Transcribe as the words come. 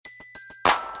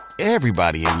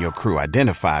Everybody in your crew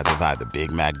identifies as either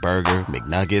Big Mac Burger,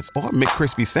 McNuggets, or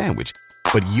McCrispy Sandwich.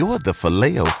 But you're the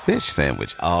Filet-O-Fish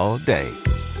Sandwich all day.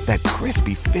 That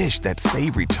crispy fish, that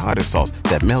savory tartar sauce,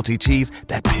 that melty cheese,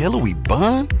 that pillowy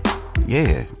bun.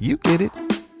 Yeah, you get it.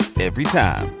 Every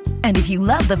time. And if you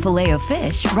love the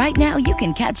Filet-O-Fish, right now you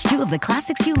can catch two of the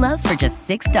classics you love for just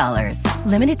 $6.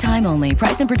 Limited time only.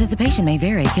 Price and participation may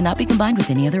vary. Cannot be combined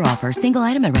with any other offer. Single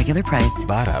item at regular price.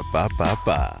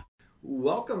 Ba-da-ba-ba-ba.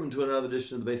 Welcome to another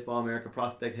edition of the Baseball America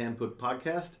Prospect Handbook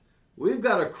Podcast. We've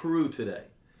got a crew today.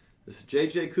 This is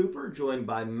J.J. Cooper, joined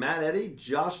by Matt Eddy,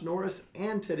 Josh Norris,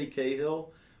 and Teddy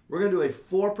Cahill. We're going to do a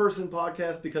four-person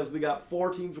podcast because we got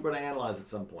four teams we're going to analyze at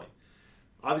some point.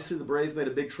 Obviously, the Braves made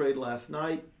a big trade last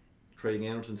night, trading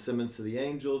Andrelton Simmons to the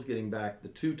Angels, getting back the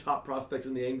two top prospects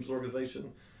in the Angels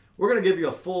organization. We're going to give you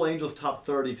a full Angels top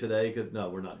 30 today. No,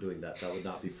 we're not doing that. That would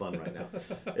not be fun right now.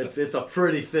 It's a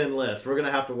pretty thin list. We're going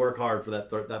to have to work hard for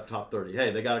that top 30. Hey,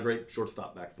 they got a great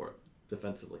shortstop back for it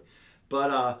defensively.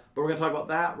 But we're going to talk about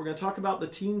that. We're going to talk about the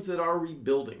teams that are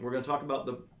rebuilding. We're going to talk about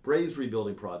the Braves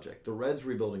rebuilding project, the Reds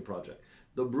rebuilding project,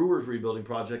 the Brewers rebuilding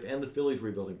project, and the Phillies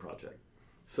rebuilding project.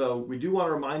 So we do want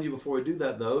to remind you before we do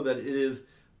that, though, that it is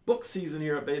book season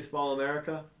here at Baseball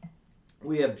America.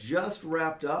 We have just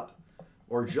wrapped up,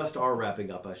 or just are wrapping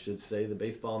up, I should say, the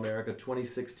Baseball America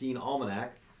 2016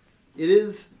 Almanac. It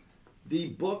is the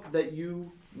book that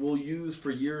you will use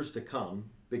for years to come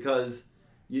because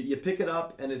you pick it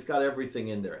up and it's got everything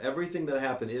in there. Everything that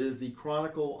happened. It is the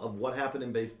chronicle of what happened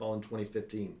in baseball in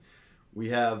 2015. We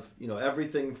have,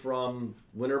 everything from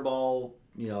winter ball,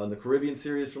 in the Caribbean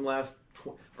series from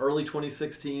early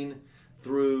 2016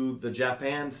 through the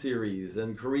Japan series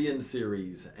and Korean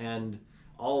series and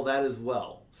all of that as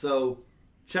well. So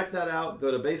check that out. Go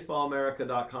to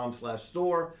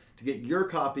baseballamerica.com/store to get your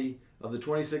copy of the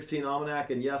 2016 Almanac.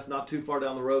 And yes, not too far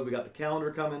down the road, we got the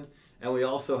calendar coming. And we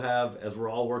also have, as we're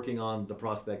all working on, the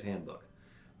Prospect Handbook.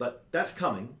 But that's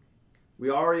coming. We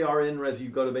already are in, as you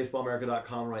go to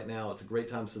baseballamerica.com right now. It's a great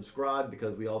time to subscribe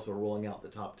because we also are rolling out the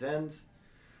top 10s.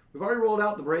 We've already rolled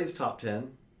out the Braves top 10.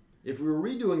 If we were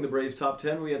redoing the Braves top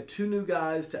 10, we have two new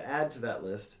guys to add to that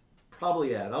list.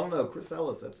 Probably add. I don't know. Chris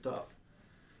Ellis, that's tough.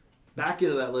 Back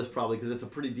into that list probably because it's a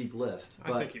pretty deep list.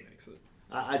 But I think he makes it.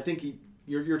 I think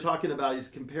you're talking about he's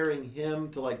comparing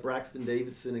him to like Braxton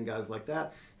Davidson and guys like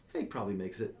that. He probably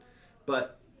makes it.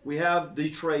 But we have the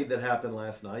trade that happened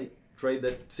last night. Trade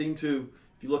that seemed to,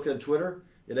 if you look at Twitter,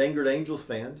 it angered Angels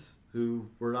fans who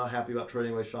were not happy about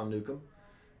trading away Sean Newcomb.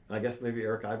 I guess maybe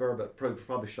Eric Ibar, but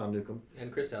probably Sean Newcomb.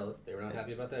 And Chris Ellis. They were not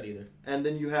happy about that either. And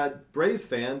then you had Braves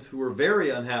fans who were very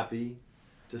unhappy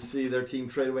to see their team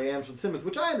trade away Andrelton Simmons,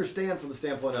 which I understand from the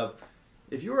standpoint of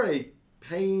if you're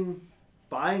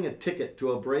buying a ticket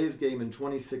to a Braves game in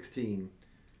 2016,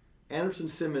 Andrelton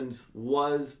Simmons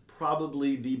was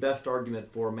probably the best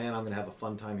argument for, man, I'm going to have a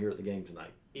fun time here at the game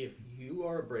tonight. If you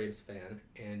are a Braves fan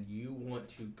and you want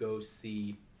to go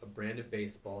see a brand of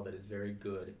baseball that is very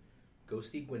good, go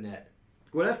see Gwinnett.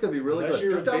 Gwinnett's going to be really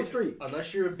good, just down the street.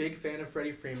 Unless you're a big fan of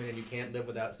Freddie Freeman and you can't live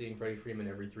without seeing Freddie Freeman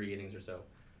every 3 innings or so,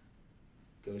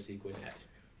 go see Gwinnett.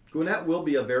 Gwinnett will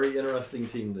be a very interesting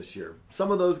team this year.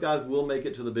 Some of those guys will make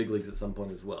it to the big leagues at some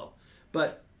point as well.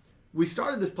 But we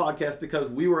started this podcast because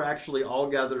we were actually all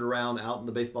gathered around out in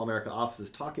the Baseball America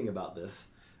offices talking about this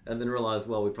and then realized,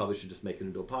 well, we probably should just make it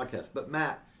into a podcast. But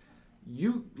Matt,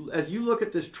 as you look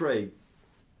at this trade,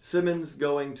 Simmons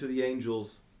going to the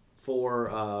Angels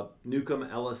for Newcomb,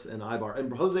 Ellis, and Ibar,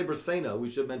 and Jose Braceno, we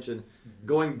should mention,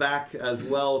 going back as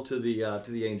well to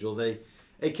the Angels,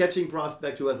 a catching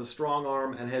prospect who has a strong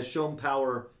arm and has shown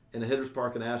power in a hitter's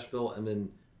park in Asheville, and then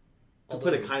to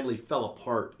put it kindly, fell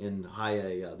apart in High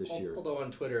A this year. Although on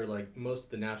Twitter, like most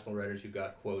of the national writers who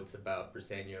got quotes about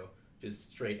Briseño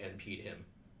just straight NP'd him.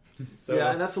 So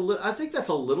yeah, and I think that's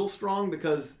a little strong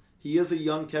because he is a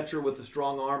young catcher with a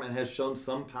strong arm and has shown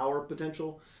some power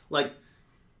potential. I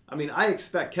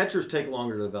expect catchers take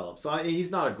longer to develop. So he's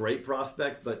not a great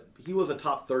prospect, but he was a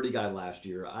top 30 guy last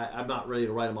year. I'm not ready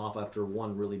to write him off after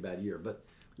one really bad year. But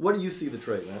what do you see the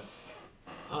trade, Matt?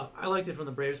 I liked it from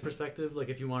the Braves' perspective. Like,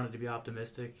 if you wanted to be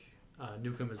optimistic,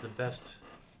 Newcomb is the best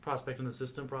prospect in the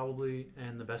system probably,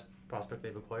 and the best prospect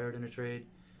they've acquired in a trade.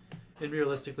 And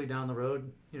realistically, down the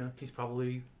road, he's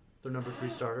probably their number 3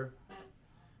 starter.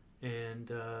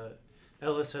 And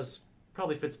Ellis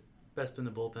probably fits best in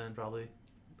the bullpen. Probably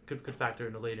could factor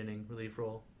in a late inning relief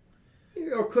role.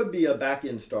 Or could be a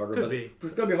back-end starter. It's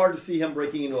going to be hard to see him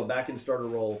breaking into a back-end starter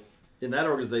role in that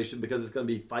organization because it's going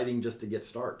to be fighting just to get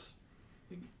starts.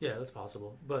 Yeah, that's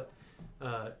possible. But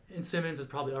and Simmons has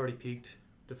probably already peaked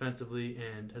defensively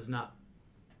and has not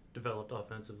developed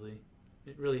offensively.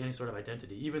 really any sort of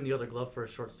identity. Even the other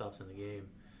glove-first shortstops in the game,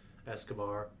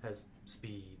 Escobar has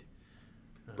speed.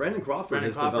 Brandon Crawford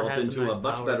has Crawford developed has into some a nice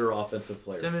much power. better offensive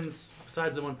player. Simmons,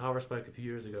 besides the one power spike a few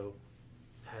years ago,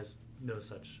 has no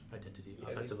such identity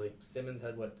offensively. Simmons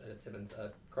had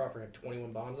Crawford had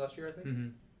 21 bombs last year, I think. Mm-hmm.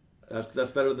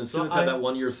 That's better than Simmons had that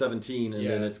 1 year 17, and Yeah.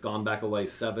 then it's gone back away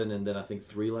 7, and then I think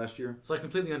 3 last year. So I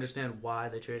completely understand why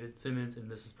they traded Simmons, and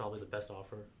this is probably the best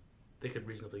offer they could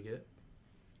reasonably get.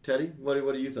 Teddy, what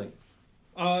do you think?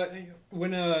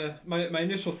 When my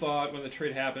initial thought when the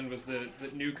trade happened was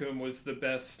that Newcomb was the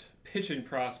best pitching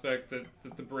prospect that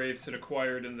the Braves had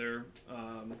acquired in their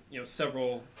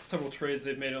several trades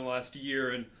they've made in the last year,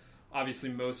 and obviously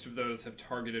most of those have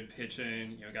targeted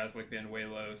pitching. Guys like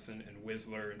Banuelos and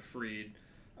Whistler and Fried,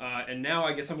 and now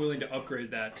I guess I'm willing to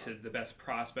upgrade that to the best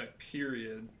prospect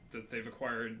period that they've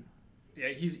acquired. Yeah,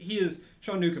 he is.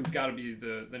 Sean Newcomb's got to be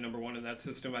the number one in that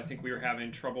system. I think we were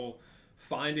having trouble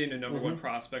finding a number one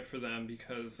prospect for them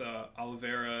because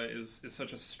Oliveira is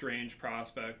such a strange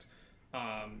prospect,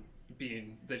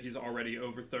 being that he's already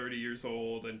over 30 years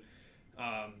old and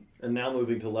now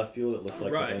moving to left field, it looks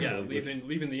like right, yeah, potentially,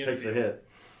 leaving the takes infield. a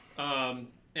hit.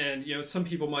 And some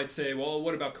people might say, well,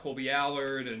 what about Colby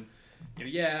Allard? And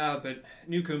yeah, but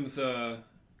Newcomb's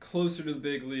closer to the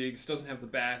big leagues, doesn't have the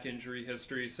back injury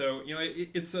history, so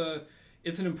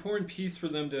it's an important piece for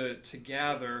them to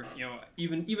gather.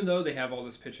 Even though they have all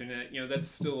this pitching in it, that's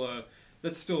still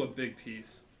a big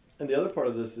piece. And the other part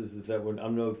of this is that when I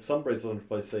know some Braves owners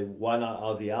probably say, why not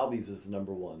Ozzie Albies as the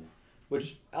number one?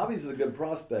 Which Albies is a good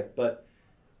prospect, but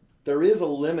there is a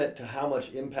limit to how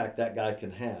much impact that guy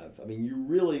can have. I mean,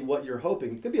 what you're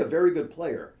hoping could be a very good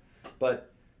player,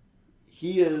 but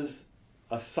he is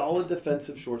a solid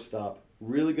defensive shortstop,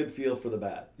 really good feel for the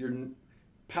bat. Your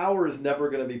power is never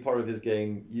going to be part of his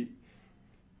game.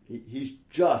 He's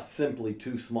just simply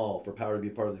too small for power to be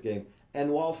part of his game.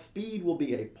 And while speed will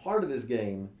be a part of his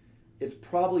game, it's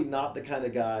probably not the kind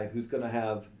of guy whose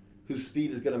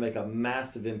speed is going to make a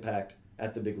massive impact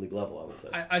at the big league level, I would say.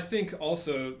 I think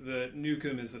also that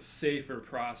Newcomb is a safer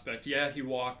prospect. Yeah, he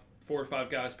walked 4 or 5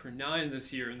 guys per 9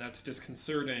 this year, and that's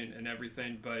disconcerting and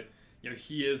everything, but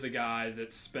he is a guy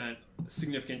that spent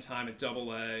significant time at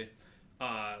AA,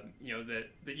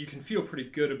 that you can feel pretty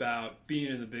good about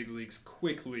being in the big leagues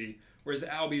quickly. Whereas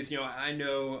Albies, I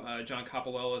know John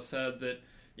Coppolella said that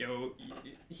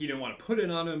he didn't want to put it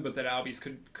on him, but that Albies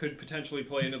could potentially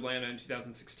play in Atlanta in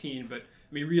 2016. But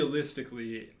I mean,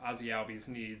 realistically, Ozzie Albies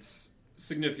needs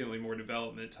significantly more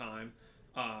development time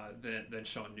than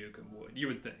Sean Newcomb would. You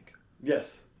would think.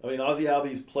 Yes, I mean Ozzie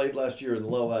Albies played last year in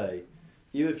Low A.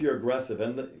 Even if you're aggressive,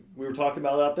 and we were talking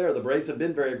about it out there, the Braves have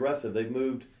been very aggressive. They've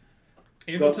moved.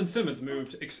 Andrelton Simmons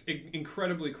moved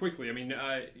incredibly quickly. I mean,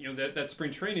 that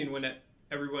spring training when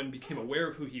everyone became aware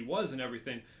of who he was and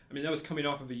everything. I mean, that was coming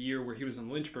off of a year where he was in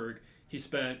Lynchburg. He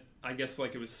spent, I guess,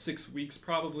 like it was 6 weeks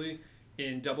probably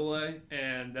in AA,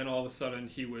 and then all of a sudden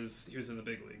he was in the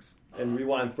big leagues. And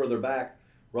rewind further back,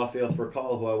 Rafael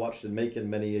Furcal, who I watched in Macon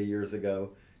many years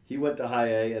ago, he went to High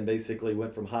A and basically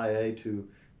went from High A to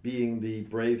being the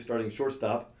Braves starting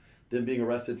shortstop, then being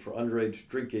arrested for underage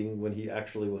drinking when he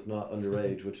actually was not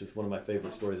underage, which is one of my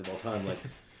favorite stories of all time. Like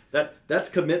that's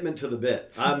commitment to the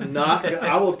bit.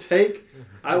 I will take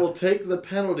the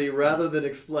penalty rather than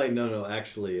explain. No,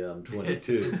 actually I'm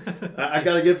 22. I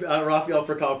got to give Rafael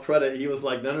Furcal credit. He was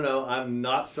like, no, I'm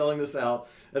not selling this out.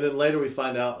 And then later we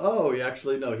find out,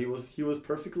 he was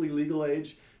perfectly legal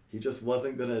age. He just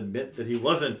wasn't going to admit that he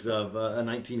wasn't a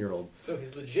 19-year-old. So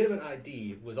his legitimate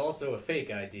ID was also a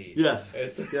fake ID. Yes.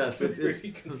 It's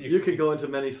you could go into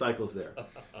many cycles there.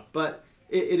 But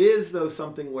it is, though,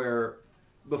 something where,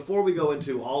 before we go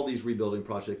into all these rebuilding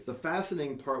projects, the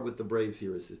fascinating part with the Braves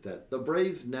here is that the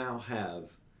Braves now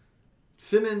have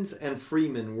Simmons and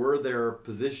Freeman were their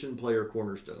position player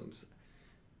cornerstones.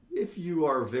 If you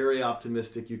are very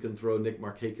optimistic, you can throw Nick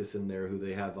Markakis in there, who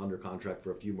they have under contract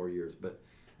for a few more years. But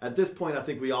at this point, I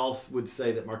think we all would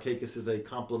say that Markakis is a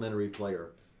complementary player.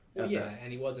 Well, yeah, best.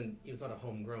 And he was not a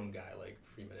homegrown guy like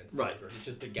Freeman and Simmons. Right. He's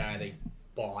just a guy they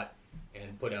bought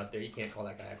and put out there. You can't call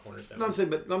that guy a cornerstone. No,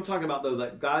 I'm talking about, though,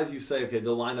 that guys you say, okay, the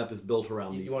lineup is built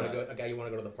around these guys. A guy you want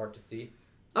to go to the park to see?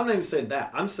 I'm not even saying that.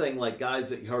 I'm saying like guys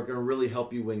that are going to really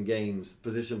help you win games,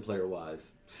 position player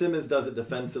wise. Simmons does it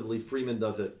defensively. Freeman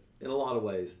does it in a lot of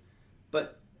ways.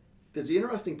 But the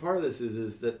interesting part of this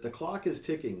is that the clock is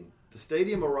ticking. The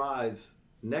stadium arrives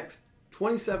next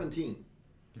 2017.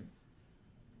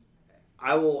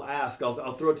 I will ask.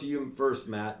 I'll throw it to you first,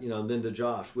 Matt. And then to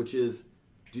Josh. Which is,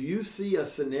 do you see a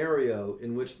scenario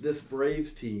in which this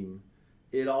Braves team,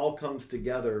 it all comes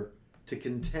together to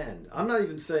contend. I'm not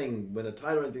even saying win a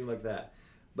title or anything like that,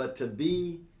 but to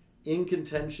be in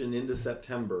contention into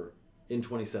September in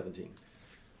 2017.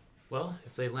 Well,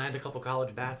 if they land a couple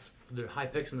college bats, they're high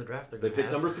picks in the draft. They picked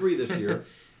number 3 this year.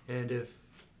 and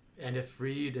if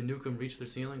Reed and Newcomb reach their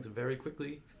ceilings very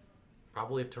quickly,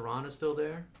 probably if Tehran is still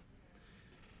there.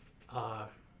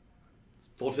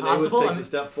 Fulton Davis takes a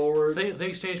step forward.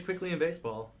 Things change quickly in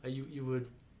baseball.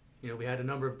 We had a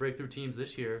number of breakthrough teams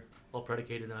this year, all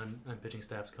predicated on pitching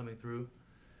staffs coming through.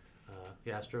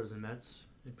 The Astros and Mets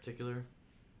in particular.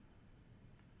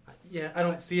 I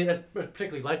don't see it as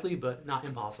particularly likely, but not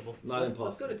impossible.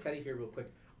 Let's go to Teddy here real quick.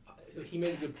 He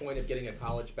made a good point of getting a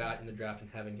college bat in the draft and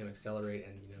having him accelerate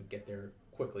and get there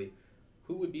quickly.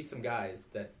 Who would be some guys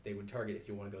that they would target if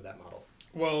you want to go that model?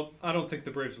 Well, I don't think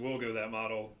the Braves will go that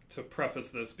model. To preface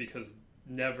this, because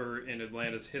never in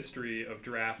Atlanta's history of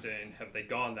drafting have they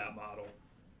gone that model.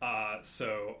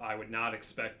 So I would not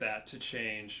expect that to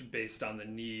change based on the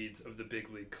needs of the big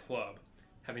league club.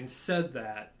 Having said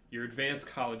that, your advanced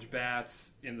college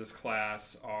bats in this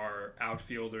class are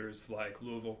outfielders like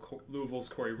Louisville's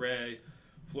Corey Ray,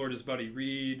 Florida's Buddy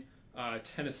Reed,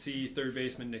 Tennessee third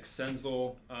baseman Nick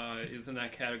Senzel is in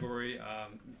that category.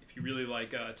 If you really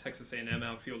like Texas A&M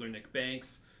outfielder Nick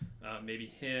Banks, maybe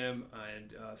him.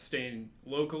 And staying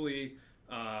locally,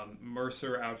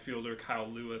 Mercer outfielder Kyle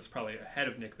Lewis, probably ahead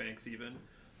of Nick Banks even.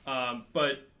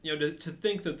 But to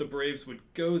think that the Braves would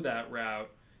go that route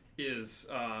is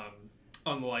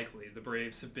unlikely. The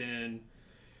Braves have been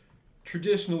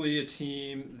traditionally a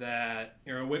team that,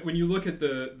 when you look at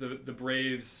the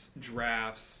Braves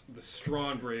drafts, the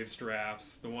strong Braves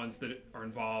drafts, the ones that are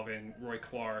involving Roy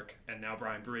Clark and now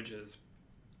Brian Bridges,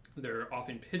 they're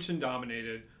often pitch and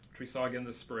dominated, which we saw again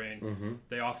this spring. Mm-hmm.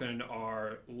 They often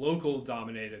are local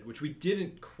dominated, which we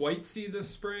didn't quite see this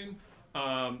spring,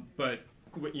 but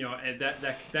and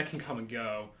that can come and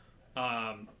go.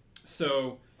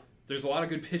 So there's a lot of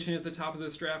good pitching at the top of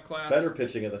this draft class. Better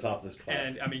pitching at the top of this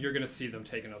class. And, you're going to see them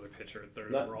take another pitcher at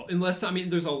third overall. Unless,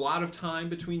 there's a lot of time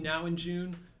between now and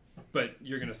June, but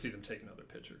you're going to see them take another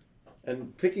pitcher.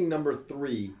 And picking number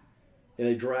 3 in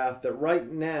a draft that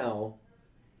right now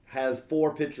has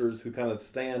 4 pitchers who kind of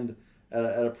stand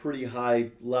at a pretty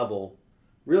high level.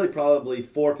 Really probably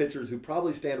 4 pitchers who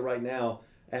probably stand right now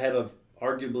ahead of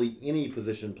arguably any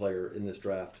position player in this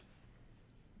draft.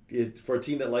 For a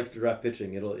team that likes to draft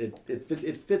pitching,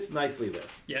 it fits nicely there.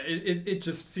 Yeah, it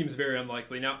just seems very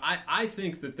unlikely. Now, I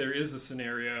think that there is a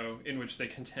scenario in which they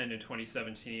contend in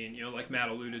 2017. Like Matt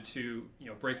alluded to,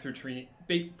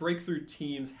 breakthrough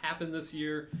teams happen this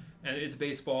year, and it's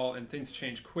baseball, and things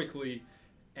change quickly.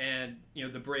 And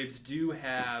the Braves do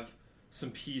have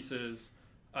some pieces.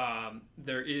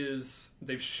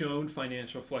 They've shown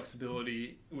financial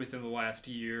flexibility within the last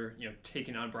year,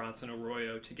 taking on Bronson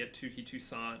Arroyo to get Touki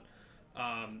Toussaint.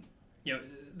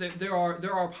 There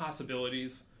are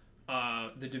possibilities.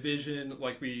 The division,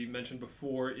 like we mentioned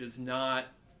before, is not,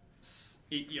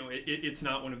 it's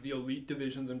not one of the elite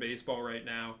divisions in baseball right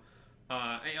now.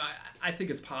 I think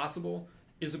it's possible.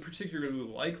 Is it particularly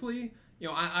likely?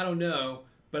 I don't know.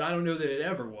 But I don't know that it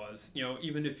ever was.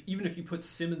 Even if you put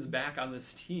Simmons back on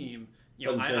this team,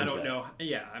 I don't know.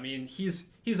 Yeah,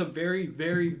 he's a very,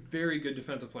 very, very good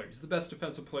defensive player. He's the best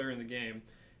defensive player in the game,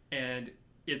 and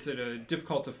it's at a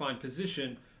difficult to find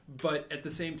position. But at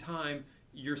the same time,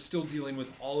 you're still dealing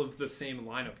with all of the same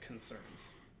lineup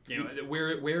concerns.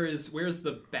 Where is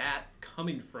the bat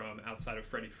coming from outside of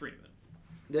Freddie Freeman?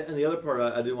 And the other part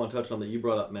I did want to touch on that you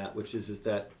brought up, Matt, which is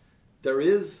that there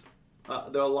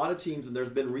are a lot of teams, and there's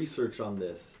been research on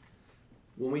this.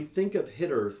 When we think of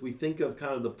hitters, we think of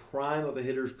kind of the prime of a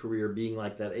hitter's career being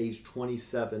like that age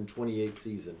 27, 28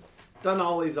 season. Doesn't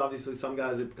always, obviously, some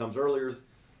guys it comes earlier.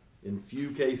 In few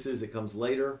cases, it comes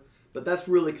later. But that's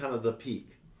really kind of the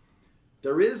peak.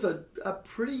 There is a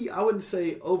pretty, I wouldn't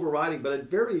say overriding, but a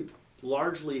very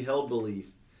largely held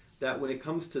belief that when it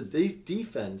comes to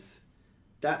defense,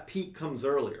 that peak comes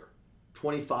earlier.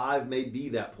 25 may be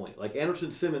that point. Like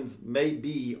Anderson Simmons may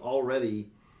be already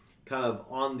kind of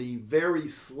on the very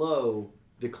slow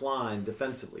decline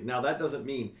defensively. Now that doesn't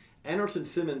mean Anderson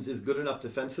Simmons is good enough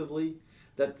defensively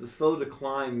that the slow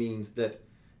decline means that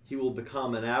he will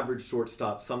become an average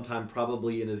shortstop sometime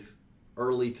probably in his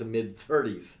early to mid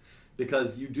 30s.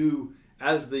 Because you do,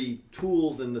 as the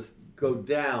tools in this go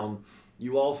down,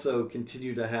 you also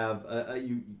continue to have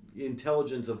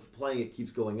intelligence of playing it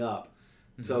keeps going up.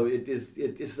 So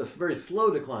it's a very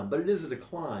slow decline, but it is a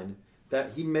decline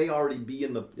that he may already be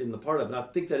in the part of. And I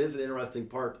think that is an interesting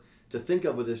part to think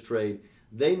of with this trade.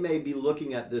 They may be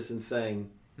looking at this and saying,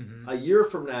 a year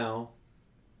from now,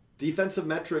 defensive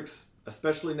metrics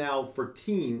especially now for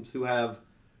teams who have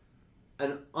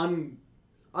an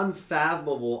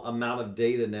unfathomable amount of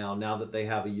data now that they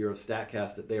have a year of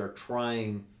StatCast that they are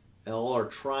trying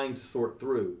to sort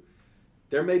through.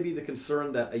 There may be the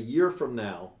concern that a year from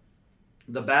now,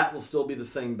 the bat will still be the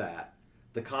same bat.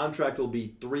 The contract will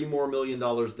be $3 more million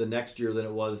the next year than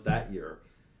it was that year.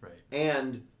 Right.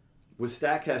 And with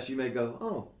StatCast, you may go,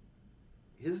 oh,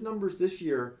 his numbers this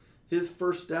year, his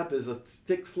first step is a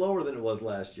tick slower than it was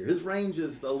last year. His range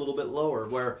is a little bit lower,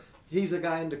 where he's a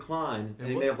guy in decline, and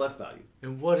he may have less value.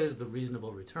 And what is the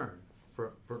reasonable return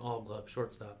for an all-glove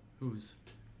shortstop who's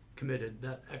committed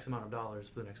that X amount of dollars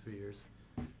for the next 3 years?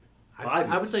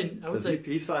 I would say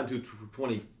he signed to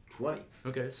 2020.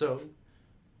 Okay, so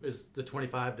is the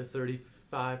 25 to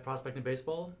 35 prospect in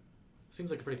baseball? Seems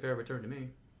like a pretty fair return to me.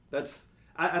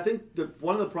 I think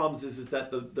one of the problems is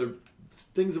that the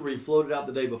things that were floated out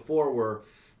the day before were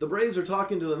the Braves are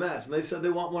talking to the Mets, and they said they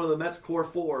want one of the Mets core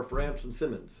 4 for Anderson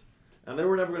Simmons. And they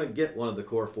were never going to get one of the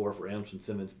core 4 for Anderson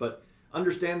Simmons. But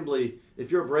understandably,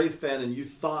 if you're a Braves fan and you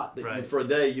thought that right. for a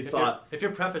day if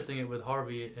you're prefacing it with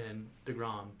Harvey and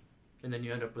DeGrom, and then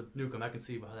you end up with Newcomb, I can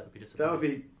see how that would be disappointing. That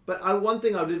would be. But one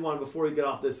thing I did want before you get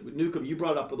off this, Newcomb, you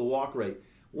brought up with the walk rate.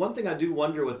 One thing I do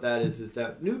wonder with that is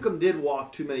that Newcomb did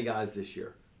walk too many guys this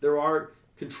year. There are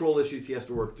control issues he has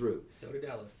to work through. So did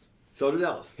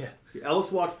Ellis. Yeah.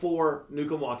 Ellis walked 4,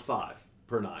 Newcomb walked 5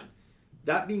 per 9.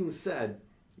 That being said,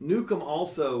 Newcomb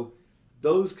also,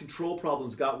 those control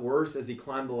problems got worse as he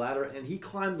climbed the ladder, and he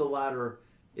climbed the ladder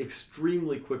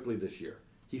extremely quickly this year.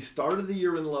 He started the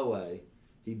year in low A,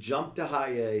 he jumped to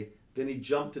high A, then he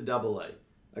jumped to double A.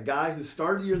 A guy who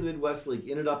started the year in the Midwest League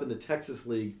ended up in the Texas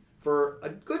League for a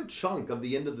good chunk of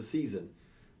the end of the season.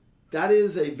 That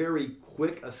is a very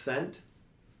quick ascent,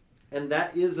 and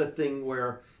that is a thing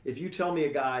where if you tell me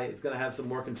a guy is going to have some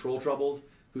more control troubles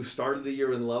who started the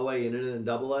year in low A and ended in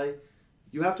double A,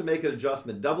 you have to make an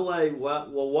adjustment. Double A,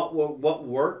 what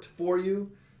worked for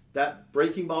you, that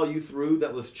breaking ball you threw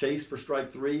that was chased for strike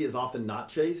 3 is often not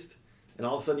chased. And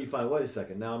all of a sudden you find, wait a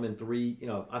second, now I'm in 3.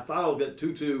 I thought I'll get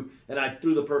 2-2 and I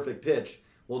threw the perfect pitch.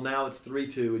 Well, now it's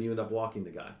 3-2 and you end up walking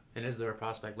the guy. And is there a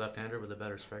prospect left-hander with a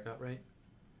better strikeout rate?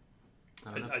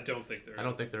 I don't think there is. I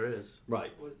don't think there is.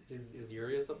 Right. Is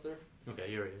Urias up there?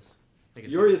 Okay, Urias.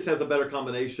 Urias has a better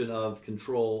combination of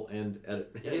control and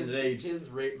age. His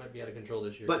rate might be out of control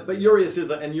this year. But Urias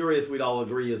Urias we'd all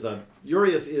agree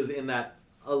Urias is in that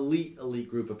elite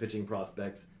group of pitching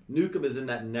prospects. Newcomb is in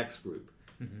that next group.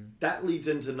 Mm-hmm. That leads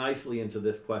nicely into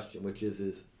this question, which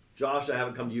is Josh, I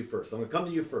haven't come to you first. I'm going to come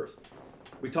to you first.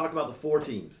 We talked about the 4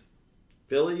 teams.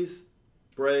 Phillies,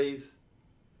 Braves,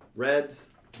 Reds,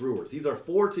 Brewers. These are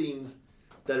 4 teams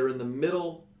that are in the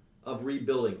middle of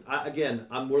rebuilding.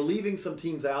 We're leaving some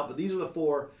teams out, but these are the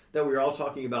 4 that we're all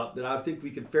talking about that I think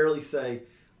we can fairly say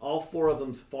all 4 of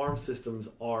them's farm systems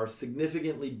are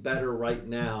significantly better right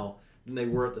now than they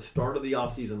were at the start of the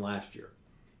offseason last year.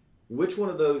 Which one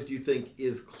of those do you think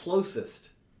is closest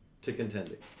to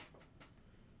contending?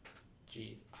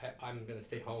 Geez, I'm going to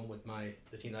stay home with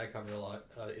the team that I cover a lot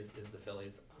is the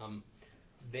Phillies.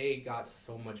 They got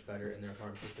so much better in their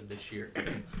farm system this year.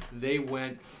 They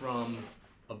went from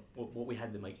what we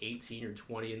had them like 18 or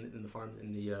 20 in the farm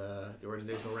in the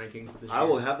organizational rankings this year. I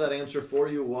will have that answer for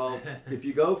you. Well, if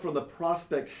you go from the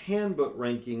prospect handbook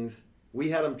rankings, we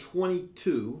had them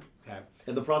 22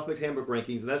 in the prospect handbook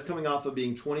rankings, and that's coming off of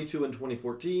being 22 in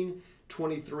 2014,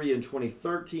 23 in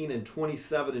 2013, and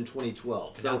 27 in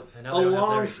 2012. So a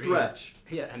long stretch.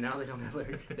 Yeah, and now they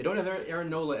don't have Aaron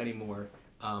Nola anymore.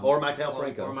 Or Michael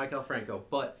Franco.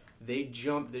 But they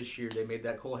jumped this year. They made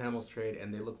that Cole Hamels trade,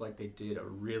 and they look like they did a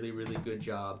really, really good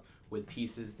job with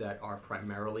pieces that are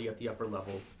primarily at the upper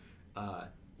levels.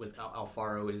 With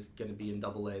Alfaro is going to be in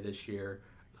Double A this year.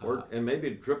 And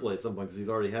maybe Triple A at some point because he's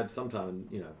already had some time.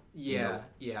 Yeah.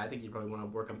 I think you probably want to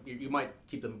work them. You might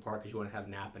keep them apart because you want to have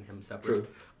Knapp and him separate.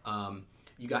 True.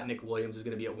 You got Nick Williams who's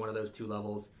going to be at one of those 2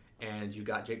 levels, and you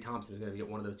got Jake Thompson who's going to be at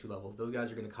one of those 2 levels. Those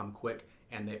guys are going to come quick,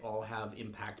 and they all have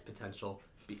impact potential.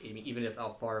 Even if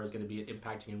Alfaro is going to be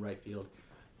impacting in right field,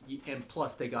 and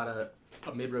plus they got a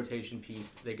mid-rotation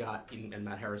piece. They got in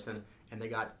Matt Harrison, and they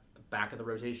got a back of the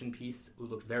rotation piece who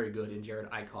looked very good in Jared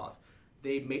Eichhoff.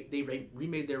 They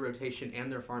remade their rotation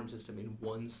and their farm system in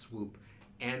one swoop,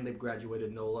 and they've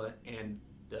graduated Nola and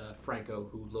Franco,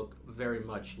 who look very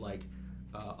much like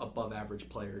above-average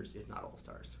players, if not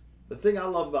all-stars. The thing I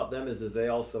love about them is they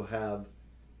also have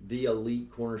the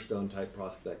elite cornerstone type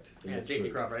prospect. J.P.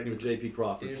 Crawford. J.P.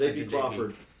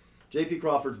 Crawford. J.P.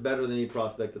 Crawford's better than any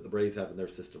prospect that the Braves have in their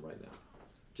system right now.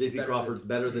 J.P. Crawford's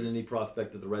better than any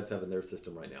prospect that the Reds have in their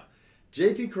system right now.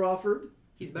 J.P. Crawford,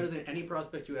 He's better than any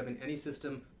prospect you have in any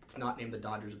system that's not named the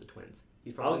Dodgers or the Twins.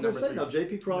 He's I was probably going to say, number now, 3.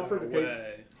 J.P. Crawford, No okay,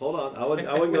 way. hold on. I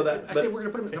wouldn't go that. I say we're going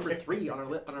to put him at number 3 on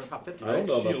our top 50. I don't Right?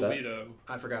 know about that. Giolito.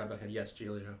 I forgot about him. Yes,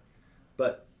 Giolito.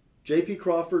 But J.P.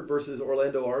 Crawford versus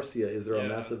Orlando Arcia, is there a Yeah.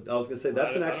 massive... I was going to say,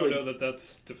 that's I don't know that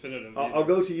that's definitive. I'll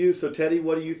go to you. So, Teddy,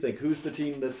 what do you think? Who's the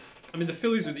team that's... I mean, the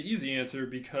Phillies are the easy answer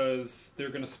because they're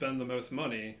going to spend the most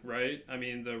money, right? I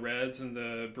mean, the Reds and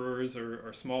the Brewers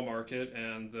are small market,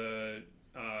 and the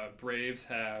Braves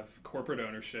have corporate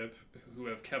ownership who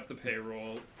have kept the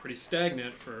payroll pretty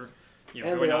stagnant for, And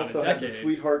going they on also a had the decade.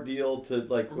 sweetheart deal to,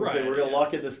 like, okay, Right, we're going to yeah.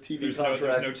 lock in this TV There's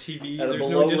contract. no TV. at a There's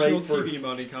below no additional rate for- TV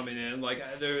money coming in. Like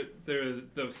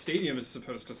the stadium is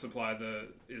supposed to supply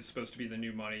is supposed to be the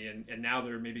new money, and now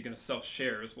they're maybe going to sell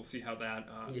shares. We'll see how that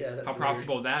That's how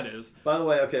profitable that is. By the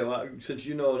way, okay, well, since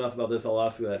you know enough about this, I'll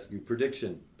ask you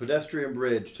prediction: pedestrian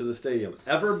bridge to the stadium,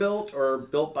 ever built or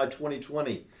built by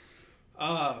 2020?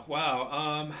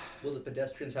 Wow. Will the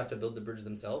pedestrians have to build the bridge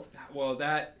themselves? Well,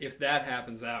 if that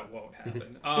happens, that won't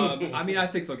happen. I mean, I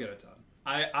think they'll get it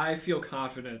done. I feel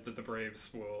confident that the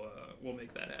Braves will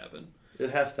make that happen. It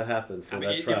has to happen for I that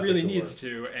mean, it traffic really to needs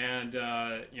work. to, and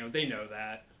they know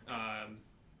that.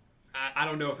 I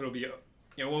don't know if it'll be,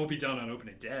 it won't be done on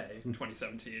opening day,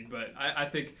 2017, but I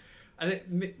think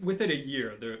within a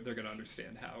year they're going to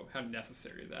understand how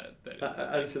necessary that is.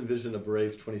 I just envision a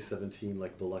Braves 2017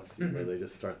 like Biloxi, where they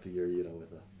just start the year,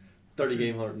 with a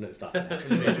 30-game hard. No, stop.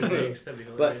 Major leagues, that'd be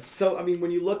But hilarious. so, I mean,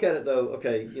 when you look at it, though,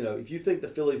 okay, if you think the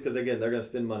Phillies, because again, they're going to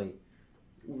spend money.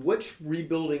 Which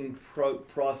rebuilding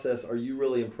process are you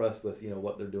really impressed with?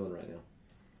 What they're doing right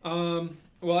now.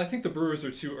 Well, I think the Brewers are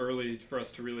too early for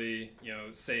us to really,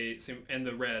 say, and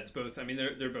the Reds both. I mean,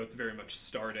 they're both very much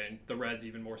starting. The Reds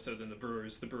even more so than the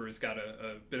Brewers. The Brewers got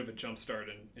a bit of a jump start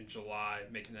in July,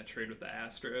 making that trade with the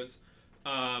Astros.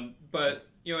 But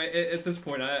at this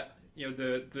point,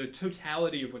 the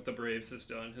totality of what the Braves has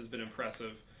done has been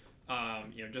impressive.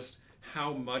 Just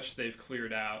how much they've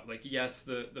cleared out. Like, yes,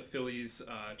 the Phillies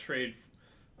trade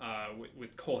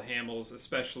with Cole Hamels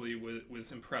especially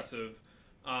was impressive.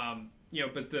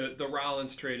 But the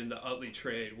Rollins trade and the Utley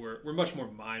trade were much more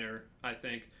minor, I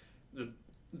think.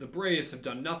 The Braves have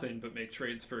done nothing but make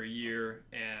trades for a year,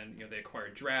 and they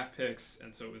acquired draft picks,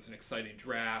 and so it was an exciting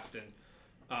draft, and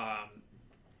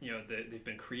they've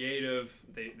been creative.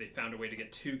 They found a way to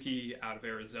get Tukey out of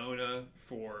Arizona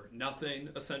for nothing,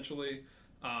 essentially.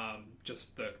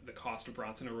 Just the cost of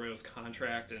Bronson Arroyo's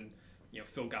contract, and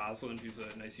Phil Gosselin, who's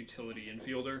a nice utility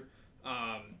infielder.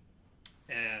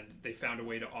 And they found a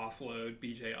way to offload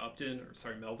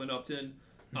Melvin Upton.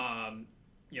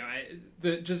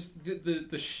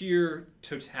 The sheer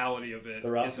totality of it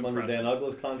They're out is from under impressive. Dan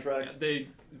Uggla's contract. They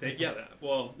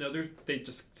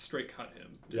just straight cut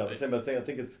him. Yeah, the same thing. I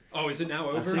think it's. Oh, is it now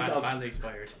over? Finally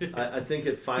expired. I think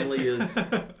it finally is.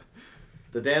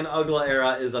 The Dan Uggla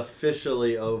era is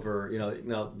officially over.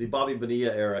 Now the Bobby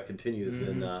Bonilla era continues.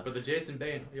 But the Jason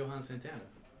Bay and Johan Santana.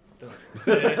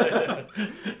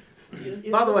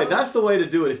 By the way, that's the way to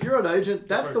do it. If you're an agent,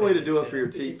 that's the way to do it for your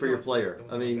team, for your player.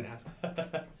 I mean,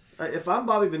 if I'm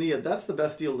Bobby Bonilla, that's the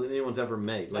best deal that anyone's ever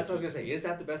made. That's what I was going to say. Is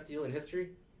that the best deal in history?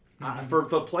 For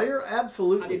the player,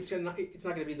 absolutely. I mean, it's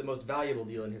not going to be the most valuable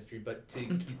deal in history, but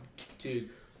to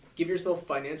give yourself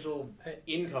financial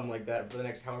income like that for the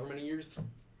next however many years,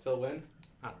 till when?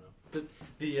 I don't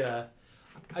know.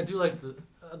 I do like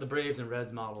the Braves and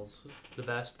Reds models the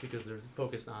best because they're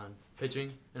focused on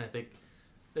pitching, and I think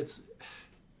it's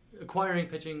acquiring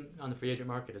pitching on the free agent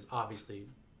market is obviously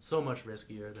so much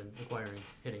riskier than acquiring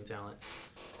hitting talent.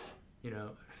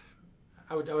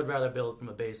 I would rather build from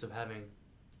a base of having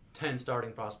 10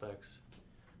 starting prospects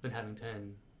than having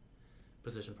 10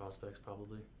 position prospects,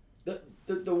 probably.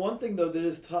 The one thing though that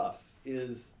is tough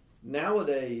is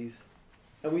nowadays,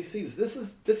 and we see this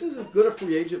is as good a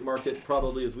free agent market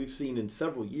probably as we've seen in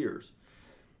several years.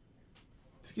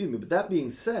 Excuse me, but that being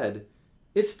said,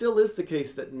 it still is the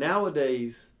case that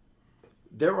nowadays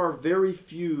there are very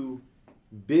few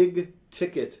big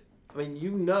ticket. I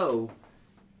mean,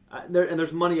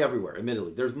 there's money everywhere.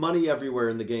 Admittedly, there's money everywhere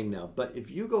in the game now. But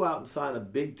if you go out and sign a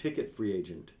big ticket free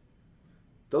agent,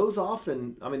 those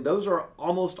are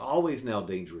almost always now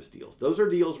dangerous deals. Those are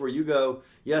deals where you go,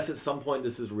 yes, at some point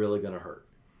this is really going to hurt.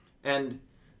 And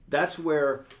that's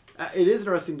where it is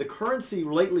interesting. The currency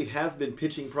lately has been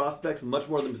pitching prospects much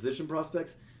more than position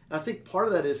prospects. And I think part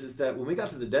of that is that when we got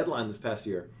to the deadline this past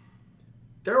year,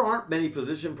 there aren't many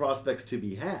position prospects to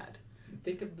be had.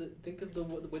 Think of the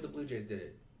way the Blue Jays did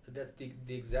it. That's the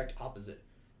exact opposite.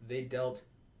 They dealt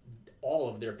all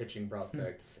of their pitching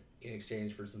prospects in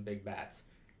exchange for some big bats.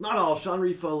 Not all. Sean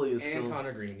Reed Foley is And still...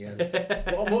 Connor Green, yes.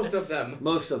 Well, most of them.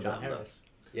 Most of John them. Harris.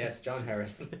 Yes, John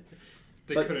Harris.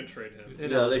 They But- couldn't trade him.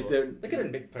 No, they They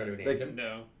couldn't make part of it. him.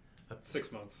 No.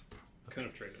 6 months. Couldn't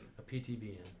have traded him. A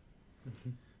PTBN.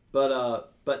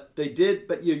 But they did.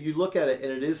 But you look at it,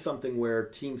 and it is something where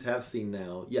teams have seen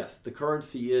now. Yes, the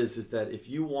currency is that if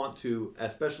you want to,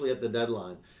 especially at the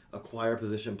deadline, acquire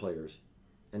position players,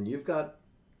 and you've got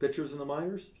pitchers in the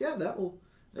minors, yeah, that will.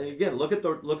 And again, look at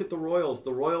the Royals.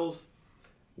 The Royals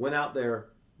went out there.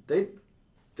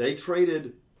 They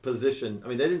traded position. I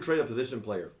mean, they didn't trade a position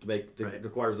player to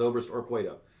acquire Zobrist or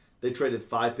Cueto. They traded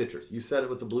 5 pitchers. You said it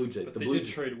with the Blue Jays. But they did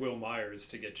trade Will Myers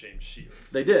to get James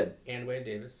Shields. They did. And Wade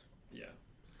Davis. Yeah.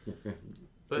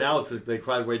 But Now they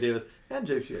cried Wade Davis and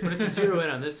James Shields. But if you zero in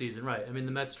on this season, right? I mean,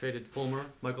 the Mets traded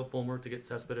Michael Fulmer to get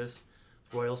Cespedes.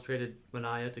 Royals traded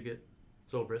Mania to get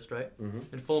Zobrist, right?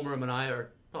 Mm-hmm. And Fulmer and Mania are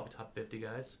probably top 50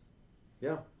 guys.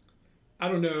 Yeah. I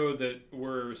don't know that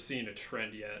we're seeing a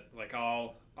trend yet. Like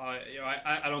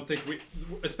I don't think we,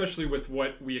 especially with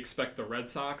what we expect the Red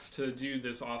Sox to do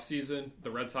this offseason,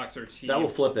 the Red Sox are a team That will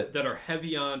flip it. that are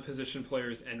heavy on position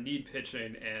players and need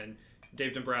pitching, and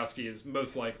Dave Dombrowski is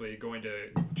most likely going to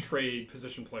trade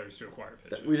position players to acquire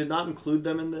pitching. We did not include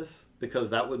them in this because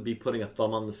that would be putting a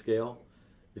thumb on the scale.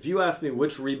 If you ask me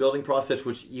which rebuilding process,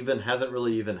 which even hasn't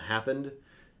really even happened,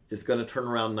 is going to turn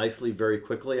around nicely very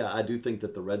quickly, I do think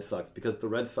that the Red Sox, because the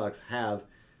Red Sox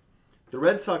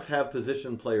have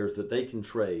position players that they can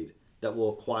trade that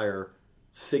will acquire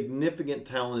significant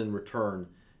talent in return.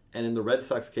 And in the Red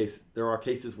Sox case, there are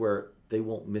cases where they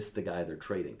won't miss the guy they're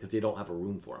trading because they don't have a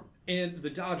room for him. And the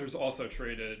Dodgers also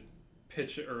traded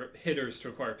hitters to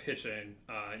acquire pitching.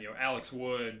 Alex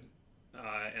Wood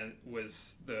and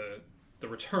was the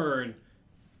return.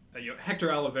 Hector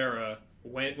Olivera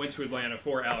went to Atlanta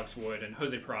for Alex Wood, and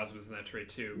Jose Peraza was in that trade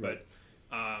too. Right.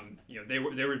 But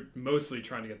they were mostly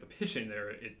trying to get the pitching there.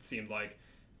 It seemed like,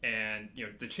 and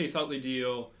the Chase Utley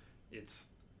deal. It's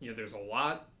there's a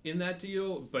lot in that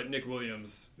deal, but Nick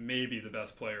Williams may be the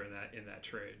best player in that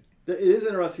trade. It is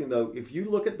interesting though. If you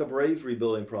look at the Braves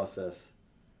rebuilding process,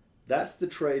 that's the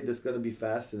trade that's going to be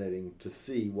fascinating to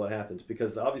see what happens,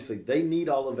 because obviously they need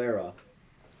Oliveira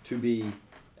to be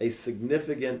a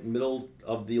significant middle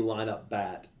of the lineup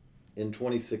bat in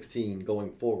 2016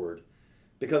 going forward.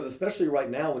 Because especially right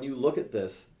now, when you look at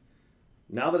this,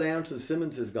 now that Anderson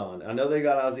Simmons is gone, I know they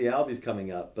got Ozzie Albies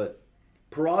coming up, but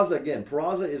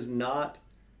Peraza is not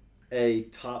a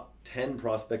top 10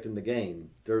 prospect in the game.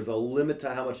 There's a limit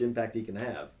to how much impact he can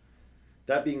have.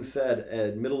 That being said,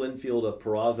 a middle infield of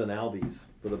Peraza and Albies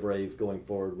for the Braves going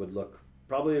forward would look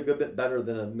probably a good bit better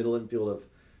than a middle infield of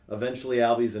eventually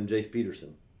Albies and Jace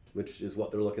Peterson, which is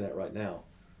what they're looking at right now.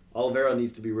 Oliveira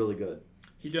needs to be really good.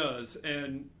 He does,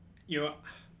 and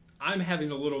I'm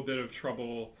having a little bit of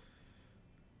trouble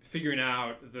figuring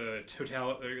out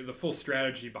the full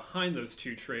strategy behind those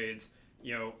two trades.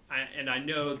 I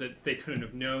know that they couldn't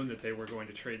have known that they were going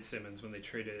to trade Simmons when they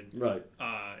traded. Right.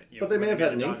 But they may have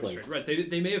had an inkling. Right.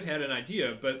 They may have had an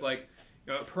idea, but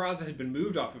Peraza had been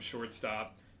moved off of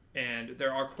shortstop, and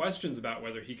there are questions about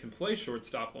whether he can play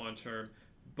shortstop long term.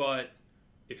 But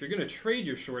if you're going to trade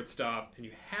your shortstop and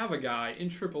you have a guy in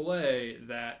AAA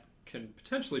that can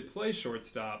potentially play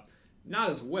shortstop, not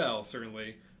as well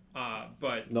certainly,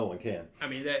 but no one can. I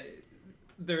mean that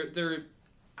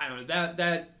I don't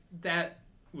know that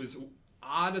was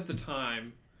odd at the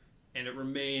time, and it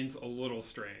remains a little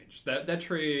strange. That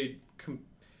trade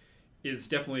is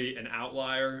definitely an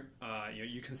outlier.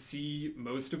 You can see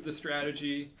most of the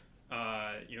strategy.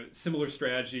 Similar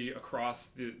strategy across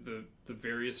the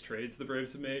various trades the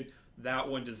Braves have made. That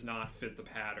one does not fit the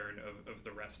pattern of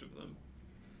the rest of them.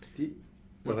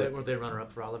 Weren't they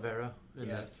runner-up for Oliveira in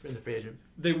the free agent?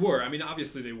 They were. I mean,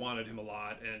 obviously they wanted him a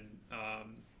lot, and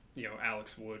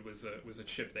Alex Wood was a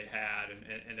chip they had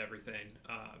and everything.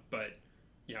 But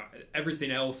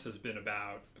everything else has been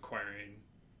about acquiring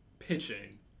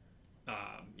pitching.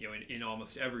 In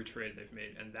almost every trade they've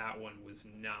made, and that one was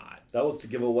not. That was to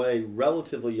give away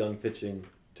relatively young pitching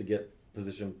to get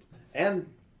position, and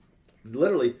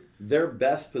literally their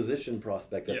best position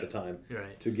prospect at the time.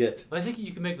 Right. To get. Well, I think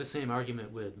you can make the same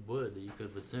argument with Wood that you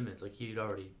could with Simmons. Like, he'd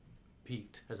already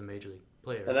peaked as a major league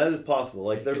player. And that is possible.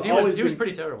 Like, there's he always was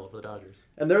pretty terrible for the Dodgers.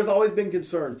 And there's always been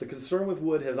concerns. The concern with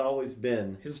Wood has always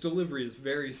been his delivery is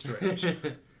very strange.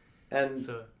 It's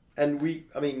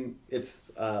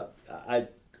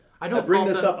I don't bring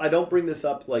this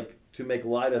up like to make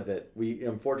light of it. We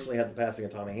unfortunately had the passing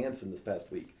of Tommy Hanson this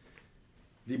past week.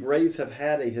 The Braves have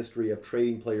had a history of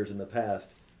trading players in the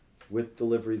past with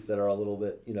deliveries that are a little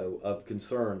bit, of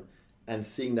concern, and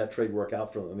seeing that trade work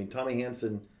out for them. I mean, Tommy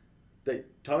Hanson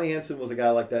Tommy Hansen was a guy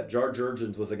like that. Jar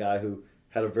Jurgens was a guy who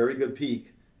had a very good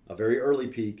peak, a very early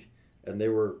peak, and they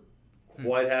were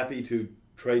quite happy to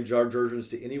trade Jar Jurgens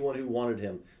to anyone who wanted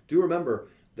him. Do remember,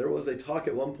 there was a talk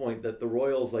at one point that the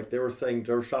Royals, like they were saying,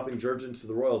 they were shopping Jurgens to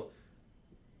the Royals.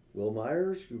 Will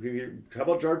Myers? How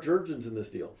about Jar Jurgens in this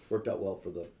deal? Worked out well for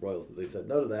the Royals that they said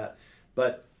no to that.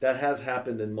 But that has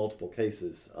happened in multiple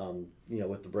cases,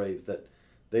 with the Braves, that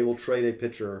they will trade a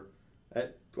pitcher.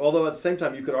 Although at the same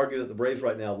time, you could argue that the Braves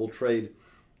right now will trade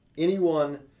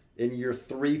anyone in year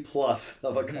 3+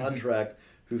 of a contract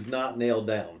who's not nailed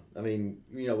down. I mean,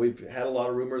 we've had a lot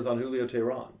of rumors on Julio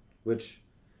Teheran, which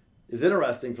is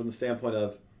interesting from the standpoint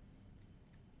of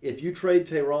if you trade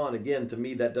Teheran, again, to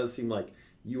me, that does seem like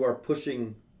you are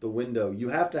pushing the window. You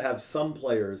have to have some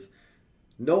players.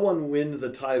 No one wins a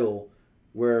title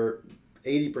where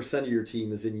 80% of your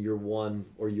team is in year 1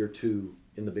 or year 2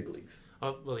 in the big leagues.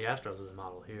 Oh, well, the Astros are the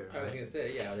model here. I was going to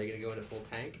say, are they going to go into full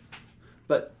tank?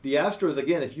 But the Astros,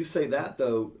 again, if you say that,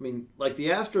 though, I mean, like the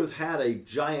Astros had a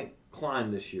giant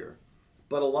climb this year.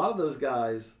 But a lot of those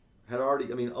guys a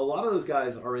lot of those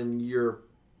guys are in year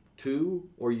 2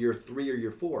 or year 3 or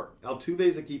year 4.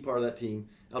 Altuve's a key part of that team.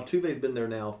 Altuve's been there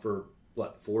now for,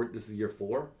 4? This is year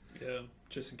 4? Yeah,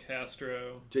 Jason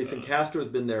Castro. Castro's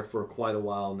been there for quite a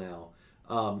while now.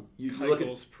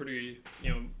 Keuchel's pretty,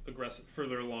 aggressive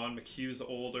further along. McHugh's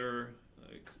older.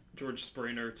 George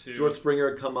Springer, too. George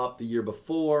Springer had come up the year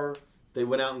before. They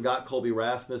went out and got Colby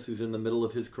Rasmus, who's in the middle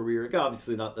of his career.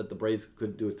 Obviously not that the Braves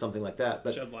could do it something like that.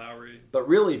 But Jed Lowry. But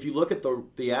really, if you look at the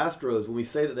Astros, when we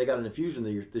say that they got an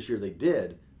infusion this year, they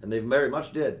did. And they very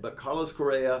much did. But Carlos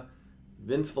Correa,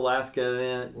 Vince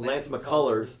Velasquez, Lance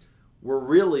McCullers were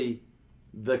really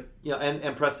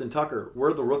and Preston Tucker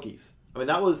were the rookies. I mean,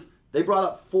 they brought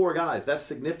up 4 guys. That's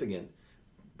significant.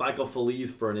 Michael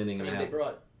Feliz for an inning and a half.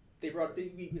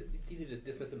 It's easy to just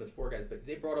dismiss them as 4 guys, but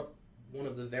they brought up one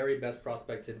of the very best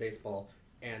prospects in baseball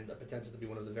and the potential to be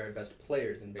one of the very best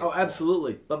players in baseball. Oh,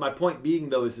 absolutely. But my point being,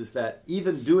 though, is that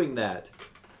even doing that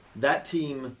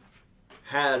team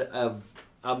had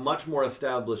a much more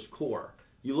established core.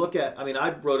 You look at,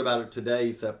 I wrote about it today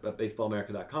at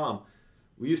baseballamerica.com.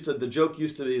 The joke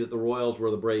used to be that the Royals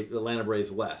were the Atlanta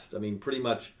Braves West. I mean, pretty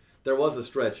much there was a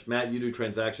stretch. Matt, you do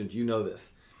transactions, you know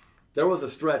this. There was a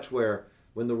stretch where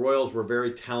when the Royals were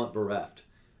very talent bereft,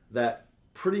 that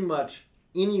pretty much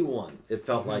anyone, it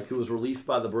felt like, who was released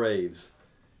by the Braves,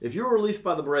 if you were released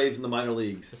by the Braves in the minor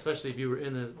leagues, especially if you were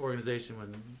in the organization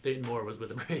when Dayton Moore was with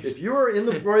the Braves, if you were in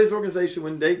the Braves organization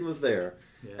when Dayton was there,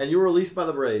 and you were released by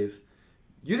the Braves,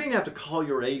 you didn't have to call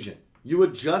your agent. You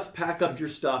would just pack up your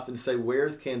stuff and say,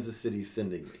 "Where's Kansas City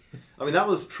sending me?" I mean, that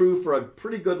was true for a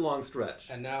pretty good long stretch.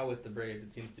 And now with the Braves,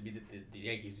 it seems to be that the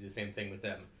Yankees do the same thing with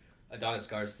them. Adonis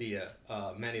Garcia,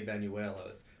 Manny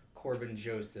Banuelos, Corbin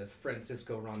Joseph,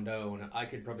 Francisco Rondon. I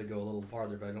could probably go a little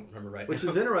farther, but I don't remember right now. Which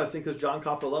is interesting because John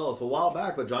Coppolella, it's a while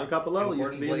back, but John Coppolella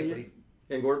used to be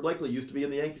and Gordon Blakely used to be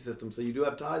in the Yankee system, so you do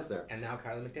have ties there. And now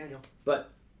Kylie McDaniel. But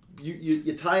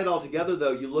you tie it all together,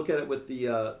 though. You look at it with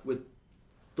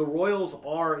the Royals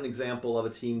are an example of a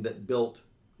team that built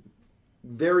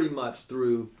very much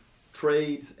through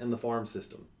trades and the farm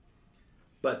system.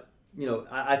 But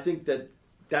I think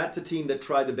that's a team that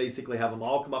tried to basically have them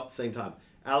all come up at the same time.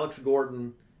 Alex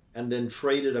Gordon and then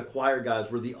acquired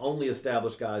guys were the only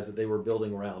established guys that they were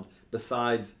building around,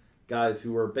 besides guys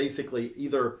who were basically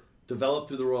either developed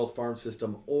through the Royals farm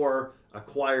system or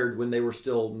acquired when they were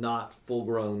still not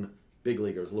full-grown big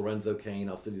leaguers. Lorenzo Cain,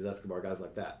 Alcides Escobar, guys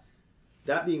like that.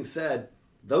 That being said,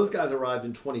 those guys arrived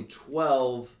in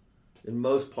 2012 in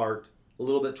most part, a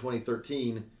little bit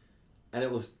 2013, and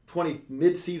it was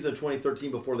mid-season of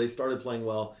 2013 before they started playing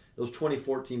well. It was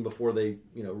 2014 before they,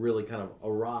 really kind of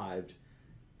arrived.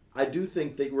 I do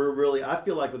think that I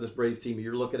feel like with this Braves team,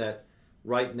 you're looking at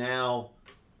right now,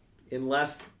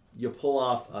 unless you pull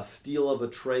off a steal of a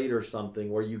trade or something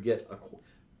where you get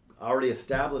already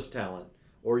established talent,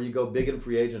 or you go big in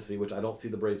free agency, which I don't see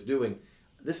the Braves doing.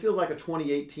 This feels like a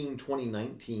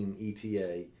 2018-2019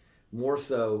 ETA, more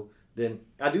so than...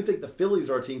 I do think the Phillies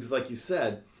are a team, because like you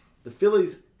said, the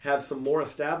Phillies have some more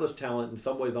established talent in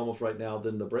some ways almost right now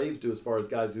than the Braves do, as far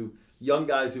as young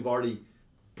guys who've already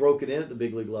broken in at the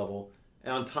big league level.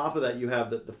 And on top of that, you have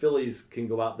that the Phillies can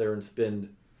go out there and spend...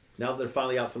 Now that they're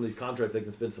finally out some of these contracts, they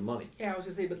can spend some money. Yeah, I was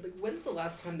going to say, but when's the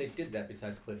last time they did that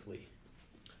besides Cliff Lee?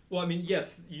 Well,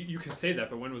 yes, you can say that,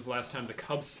 but when was the last time the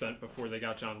Cubs spent before they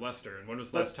got John Lester? And when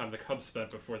was the last time the Cubs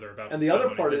spent before they're about to spend money? And the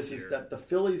other part is that the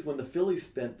Phillies, when the Phillies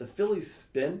spent,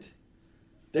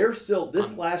 they're still,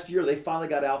 last year, they finally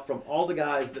got out from all the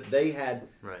guys that they had,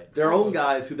 their own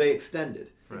guys who they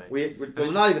extended. Right.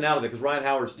 We're not even out of it because Ryan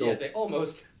Howard's still. Yes,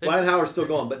 almost. Ryan Howard's still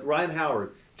going, but Ryan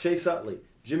Howard, Chase Utley,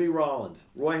 Jimmy Rollins,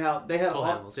 Roy Howard, they had Cole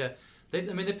all. Hamels, yeah. They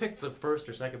picked the first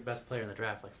or second best player in the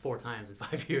draft like 4 times in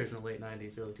 5 years in the late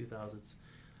 90s, early 2000s. It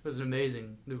was an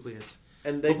amazing nucleus.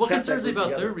 And they but what kept concerns that me about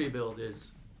together. their rebuild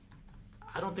is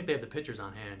I don't think they have the pitchers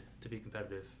on hand to be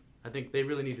competitive. I think they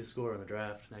really need to score in the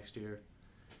draft next year.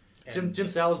 Jim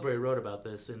Salisbury wrote about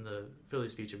this in the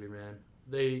Phillies feature we ran.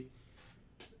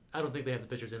 I don't think they have the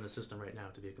pitchers in the system right now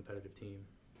to be a competitive team.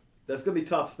 That's going to be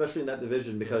tough, especially in that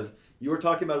division, because you were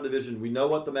talking about a division. We know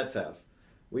what the Mets have.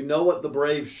 We know what the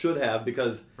Braves should have,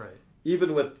 because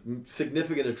even with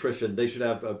significant attrition, they should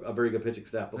have a very good pitching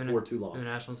staff before too long. And the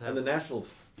Nationals have. And the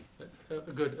Nationals, a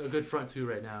good front two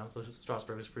right now.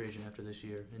 Strasburg is free agent after this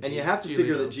year. And you have to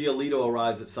figure that Giolito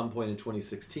arrives at some point in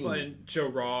 2016. Well, and Joe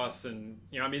Ross, and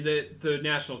I mean the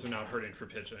Nationals are not hurting for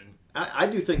pitching. I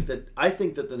think that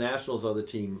the Nationals are the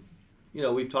team.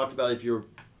 We've talked about if you're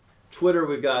Twitter,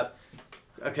 we've got.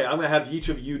 Okay, I'm going to have each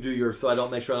of you do yours so I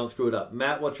don't make sure I don't screw it up.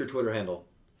 Matt, what's your Twitter handle?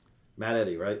 Matt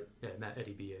Eddy, right? Yeah, Matt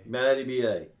Eddy BA. Matt Eddy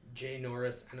BA. J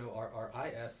Norris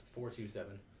NORRIS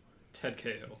 427. Ted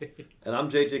Cahill. And I'm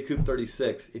JJ Coop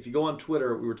 36. If you go on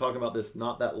Twitter, we were talking about this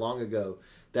not that long ago,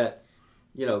 that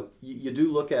you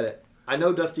do look at it. I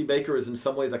know Dusty Baker is in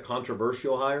some ways a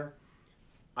controversial hire.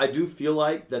 I do feel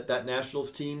like that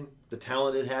Nationals team, the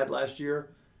talent it had last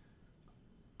year,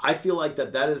 I feel like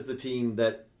that is the team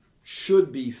that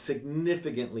should be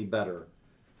significantly better.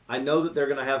 I know that they're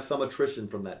going to have some attrition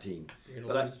from that team. You're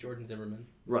going to lose Jordan Zimmerman.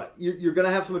 Right. You're going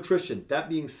to have some attrition. That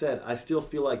being said, I still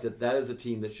feel like that is a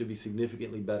team that should be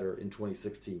significantly better in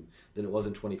 2016 than it was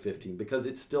in 2015, because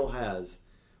it still has,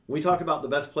 when we talk about the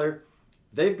best player,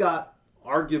 they've got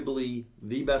arguably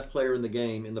the best player in the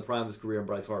game in the prime of his career in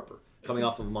Bryce Harper, coming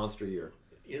off of a monster year.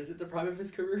 Is it the prime of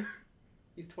his career?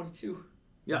 He's 22.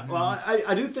 Yeah, well,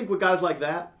 I do think with guys like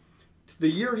that, the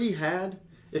year he had,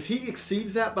 if he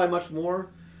exceeds that by much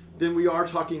more, then we are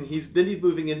talking. He's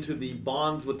moving into the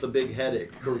Bonds with the big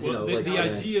headache. The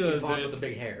idea Bonds with the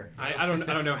big hair. I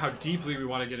don't know how deeply we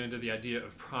want to get into the idea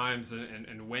of primes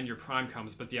and when your prime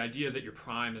comes, but the idea that your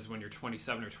prime is when you're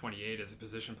 27 or 28 as a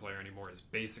position player anymore is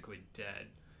basically dead.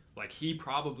 Like, he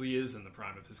probably is in the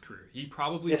prime of his career. He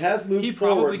probably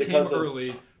came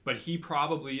early, but he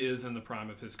probably is in the prime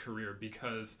of his career,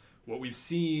 because what we've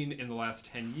seen in the last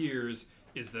 10 years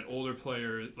is that older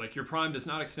players, like, your prime does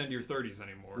not extend to your 30s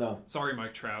anymore. No. Sorry,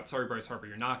 Mike Trout. Sorry, Bryce Harper.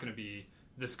 You're not going to be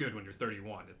this good when you're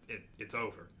 31. It's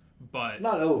over. But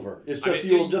not over. It's just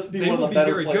you'll just be one of the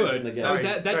better players in the game.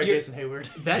 Sorry, Jason Hayward.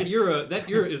 That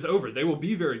era is over. They will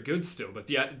be very good still, but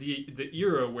the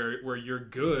era where you're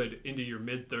good into your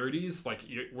mid 30s, like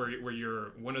where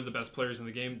you're one of the best players in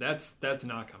the game, that's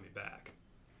not coming back.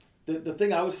 The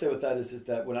thing I would say with that is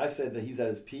that when I said that he's at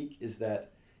his peak, is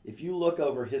that if you look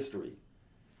over history,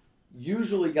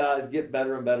 usually guys get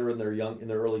better and better in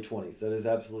their early 20s. That is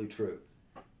absolutely true.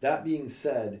 That being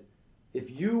said,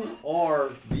 if you are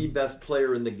the best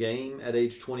player in the game at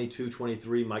age 22,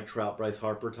 23, Mike Trout, Bryce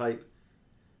Harper type,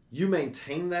 you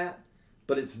maintain that,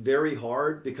 but it's very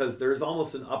hard because there's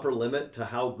almost an upper limit to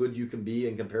how good you can be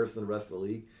in comparison to the rest of the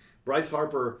league. Bryce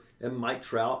Harper and Mike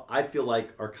Trout, I feel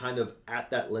like, are kind of at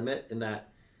that limit in that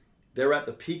they're at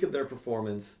the peak of their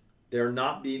performance. They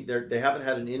haven't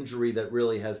had an injury that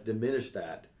really has diminished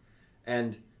that.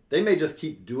 And they may just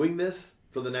keep doing this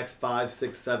for the next 5,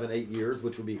 6, 7, 8 years,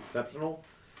 which would be exceptional.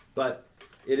 But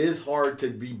it is hard to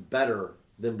be better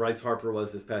than Bryce Harper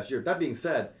was this past year. That being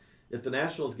said, if the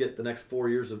Nationals get the next 4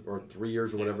 years or 3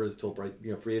 years or whatever it is till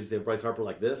free agency of Bryce Harper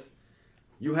like this,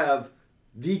 you have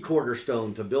the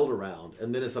cornerstone to build around,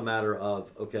 and then it's a matter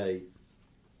of, okay,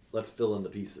 let's fill in the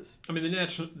pieces. I mean,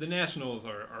 the Nationals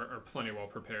are plenty well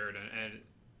prepared,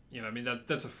 and I mean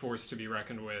that's a force to be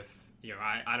reckoned with.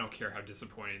 I don't care how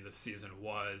disappointing this season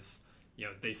was.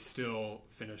 They still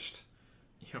finished,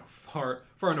 far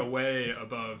and away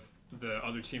above the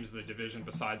other teams of the division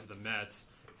besides the Mets.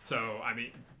 So I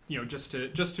mean, just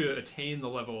to attain the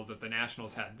level that the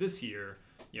Nationals had this year,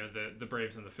 the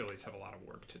Braves and the Phillies have a lot of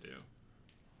work to do.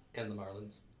 And the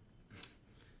Marlins.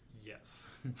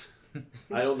 Yes.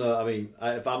 I don't know. I mean,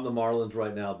 if I'm the Marlins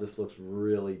right now, this looks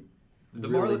really The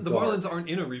dark. Marlins aren't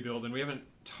in a rebuild, and we haven't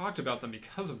talked about them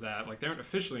because of that. Like, they aren't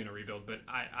officially in a rebuild, but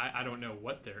I don't know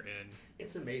what they're in.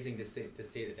 It's amazing to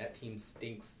say that team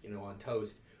stinks, on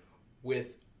toast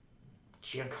with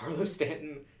Giancarlo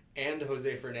Stanton and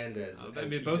Jose Fernandez. I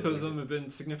mean, both of them have been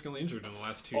significantly injured in the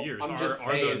last 2 years. I'm just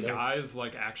are saying, those guys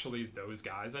actually those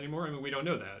guys anymore? I mean, we don't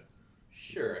know that.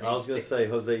 Sure. I was going to say,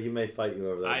 Jose, he may fight you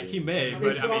over that. He may,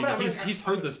 he's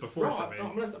heard this before from me.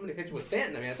 I'm going to catch you with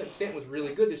Stanton. I mean, I thought Stanton was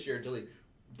really good this year until he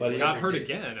But he got hurt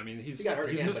again. I mean, He got hurt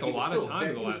he's again, missed but a he was lot still of time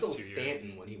in the last he was 2 still years.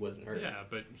 Stanton when he wasn't hurt. Yeah,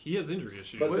 but he has injury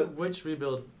issues. But- Which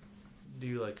rebuild do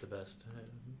you like the best?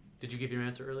 Did you give your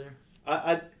answer earlier?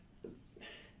 Let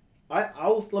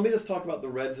me just talk about the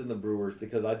Reds and the Brewers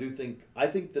because I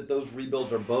think that those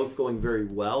rebuilds are both going very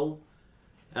well,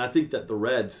 and I think that the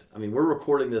Reds. I mean, we're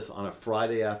recording this on a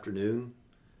Friday afternoon.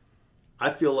 I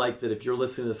feel like that if you're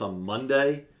listening to this on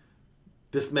Monday,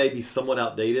 this may be somewhat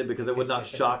outdated because it would not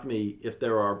shock me if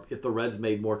the Reds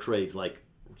made more trades like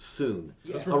soon.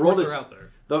 Those reports are out there.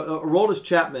 Aroldis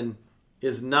Chapman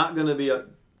is not going to be a.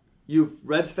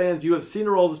 Reds fans, you have seen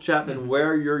Aroldis Chapman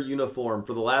wear your uniform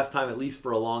for the last time, at least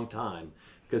for a long time,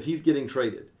 because he's getting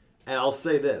traded. And I'll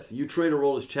say this: you trade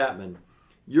Aroldis Chapman,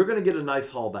 you're going to get a nice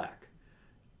haul back.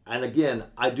 And again,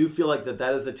 I do feel like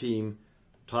that is a team.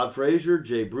 Todd Frazier,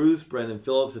 Jay Bruce, Brandon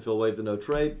Phillips, if he'll waive the no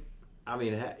trade. I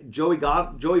mean, Joey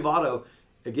Votto,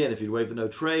 again, if he'd waive the no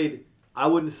trade, I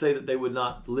wouldn't say that they would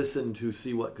not listen to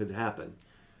see what could happen.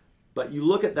 But you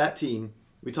look at that team,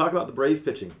 we talk about the Braves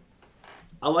pitching.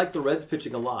 I like the Reds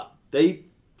pitching a lot. They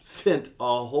sent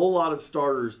a whole lot of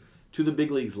starters to the big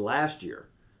leagues last year,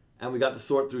 and we got to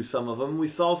sort through some of them. We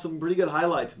saw some pretty good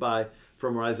highlights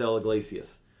from Raisel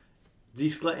Iglesias.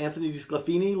 Anthony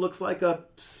DeSclafani looks like a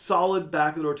solid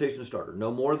back of the rotation starter.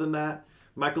 No more than that.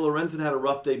 Michael Lorenzen had a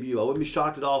rough debut. I wouldn't be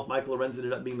shocked at all if Michael Lorenzen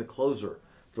ended up being the closer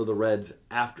for the Reds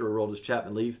after Aroldis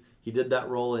Chapman leaves. He did that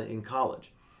role in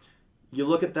college. You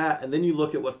look at that, and then you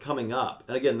look at what's coming up.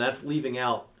 And again, that's leaving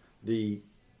out the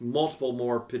multiple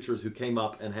more pitchers who came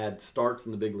up and had starts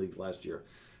in the big leagues last year,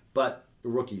 but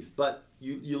rookies. But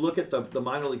you look at the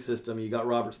minor league system. You got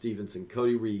Robert Stevenson,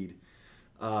 Cody Reed,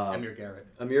 Amir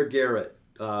Garrett,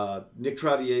 Nick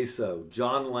Travieso,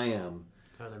 John Lamb,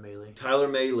 Tyler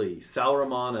Mahle, Sal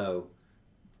Romano,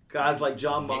 guys like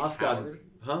John Moscott.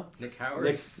 Huh? Nick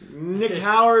Howard. Nick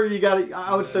Howard.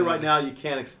 I would say right now you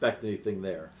can't expect anything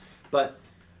there, but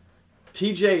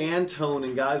TJ Antone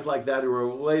and guys like that who are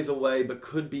ways away but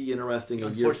could be interesting a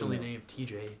year from now. Unfortunately named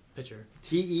TJ pitcher.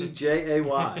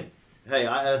 Tejay. Hey,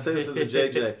 I say this as a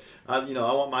JJ. I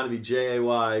want mine to be Jay,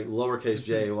 lowercase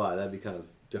Jay. That'd be kind of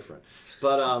different.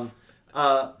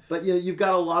 But you've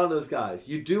got a lot of those guys.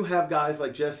 You do have guys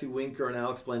like Jesse Winker and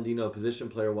Alex Blandino, position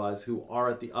player-wise, who are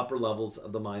at the upper levels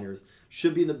of the minors,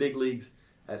 should be in the big leagues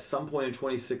at some point in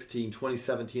 2016,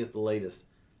 2017 at the latest.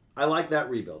 I like that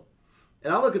rebuild.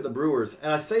 And I look at the Brewers,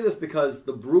 and I say this because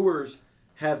the Brewers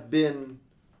have been,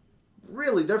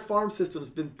 really, their farm system's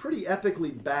been pretty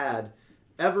epically bad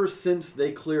ever since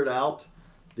they cleared out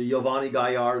the Giovanni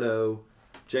Gallardo,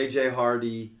 J.J.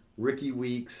 Hardy, Ricky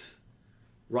Weeks,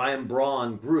 Ryan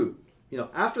Braun group.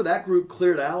 After that group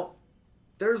cleared out,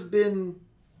 there's been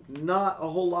not a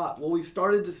whole lot. Well, we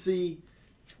started to see,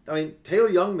 Taylor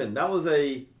Youngman, that was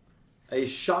a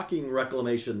shocking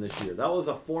reclamation this year. That was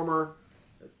a former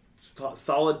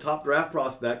solid top draft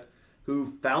prospect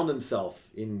who found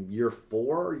himself in year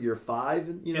 4, year 5,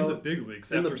 in the big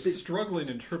leagues after struggling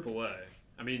in AAA.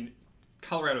 I mean,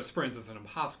 Colorado Springs is an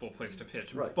impossible place to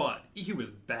pitch, right. But he was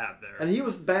bad there. And he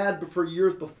was bad for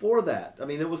years before that. I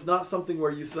mean, it was not something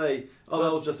where you say, that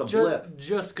was just a blip.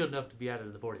 Just good enough to be added to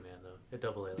the 40-man, though, at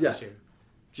AA last year.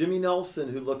 Jimmy Nelson,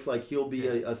 who looks like he'll be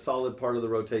a solid part of the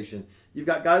rotation. You've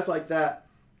got guys like that.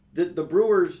 The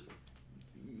Brewers,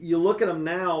 you look at them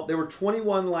now, they were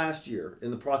 21 last year in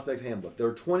the prospect handbook. They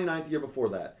were 29th the year before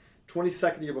that,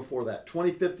 22nd the year before that,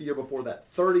 25th the year before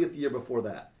that, 30th the year before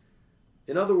that.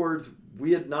 In other words,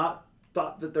 we had not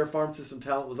thought that their farm system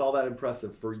talent was all that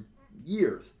impressive for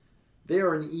years. They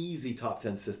are an easy top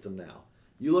 10 system now.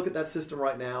 You look at that system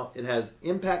right now, it has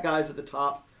impact guys at the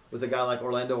top with a guy like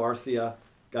Orlando Arcia,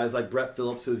 guys like Brett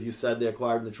Phillips, who, as you said, they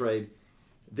acquired in the trade.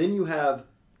 Then you have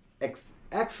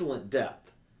excellent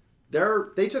depth.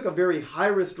 They took a very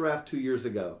high-risk draft 2 years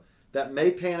ago that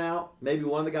may pan out. Maybe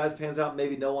one of the guys pans out.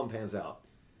 Maybe no one pans out.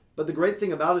 But the great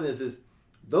thing about it is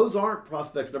those aren't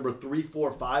prospects number 3,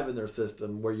 4, 5 in their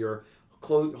system where you're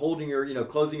closing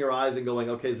your eyes and going,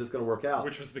 okay, is this going to work out?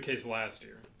 Which was the case last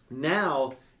year.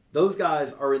 Now, those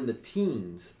guys are in the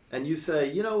teens, and you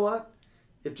say, you know what?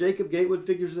 If Jacob Gatewood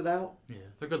figures it out,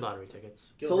 they're good lottery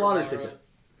tickets. It's a lottery ticket.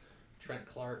 Trent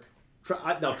Clark.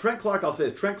 Now, Trent Clark, I'll say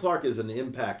Trent Clark is an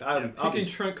impact. Picking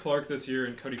Trent Clark this year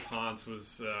and Cody Ponce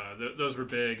was those were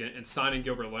big, and signing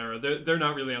Gilbert Lara, they're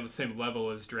not really on the same level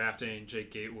as drafting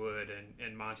Jake Gatewood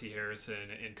and Monty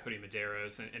Harrison and Cody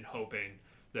Medeiros and hoping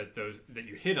that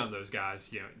you hit on those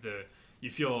guys. You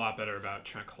feel a lot better about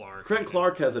Trent Clark. Trent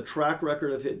Clark has a track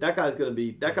record of hit. That guy's going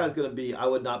to be. I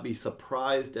would not be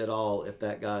surprised at all if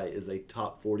that guy is a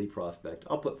top 40 prospect.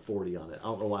 I'll put 40 on it. I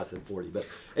don't know why I said 40, but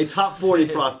a top 40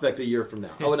 prospect a year from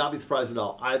now. I would not be surprised at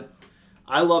all.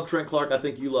 I love Trent Clark. I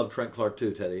think you love Trent Clark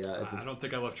too, Teddy. I don't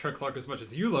think I love Trent Clark as much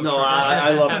as you love. No, Trent Clark. I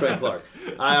love Trent Clark.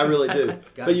 I really do.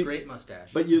 Got a great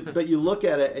mustache. But you look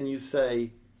at it and you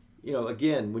say,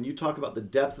 again, when you talk about the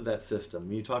depth of that system,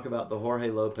 when you talk about the Jorge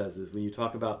Lopez's, when you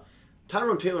talk about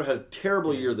Tyrone Taylor had a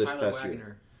terrible year this Tyler past Wagner.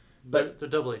 year. But the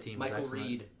double A team Michael was excellent.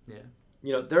 Reed.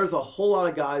 Yeah. There's a whole lot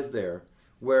of guys there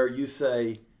where you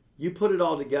say, you put it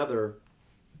all together.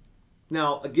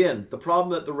 Now, again, the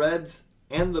problem that the Reds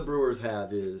and the Brewers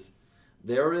have is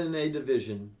they're in a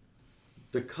division.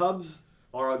 The Cubs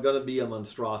are going to be a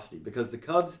monstrosity because the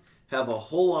Cubs have a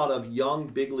whole lot of young,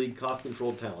 big league,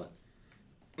 cost-controlled talent.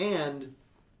 And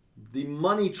the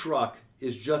money truck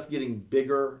is just getting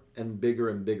bigger and bigger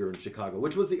and bigger in Chicago,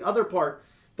 which was the other part.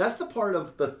 That's the part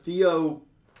of the Theo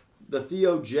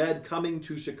Jed coming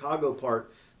to Chicago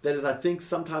part that is, I think,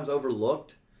 sometimes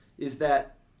overlooked, is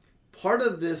that part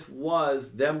of this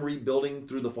was them rebuilding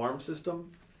through the farm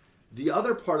system. The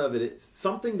other part of it is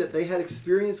something that they had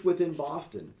experience with in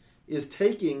Boston, is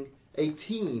taking a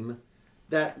team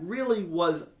that really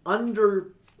was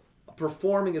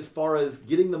underperforming as far as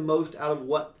getting the most out of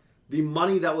what the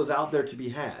money that was out there to be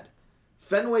had.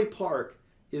 Fenway Park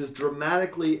is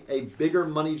dramatically a bigger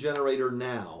money generator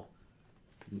now.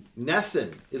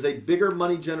 Nesson is a bigger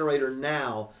money generator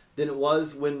now than it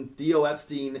was when Theo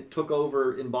Epstein took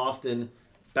over in Boston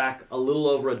back a little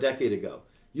over a decade ago.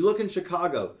 You look in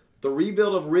Chicago, the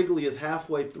rebuild of Wrigley is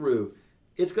halfway through.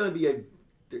 It's going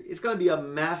to be a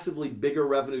massively bigger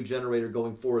revenue generator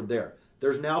going forward there.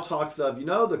 There's now talks of,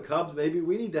 the Cubs, maybe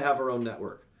we need to have our own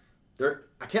network.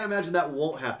 I can't imagine that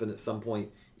won't happen at some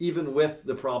point, even with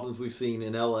the problems we've seen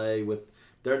in LA with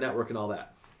their network and all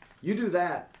that. You do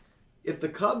that, if the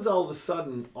Cubs all of a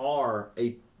sudden are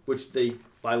which they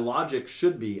by logic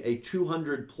should be, a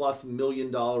 $200+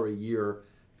 million a year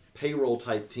payroll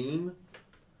type team,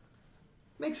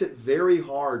 makes it very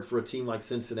hard for a team like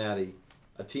Cincinnati,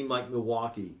 a team like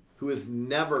Milwaukee, who is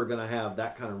never going to have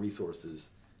that kind of resources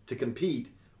to compete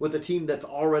with a team that's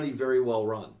already very well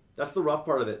run. That's the rough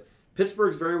part of it.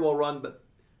 Pittsburgh's very well run, but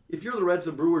if you're the Reds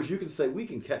and Brewers, you can say we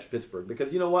can catch Pittsburgh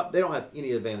because you know what? They don't have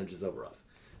any advantages over us.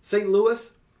 St.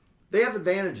 Louis, they have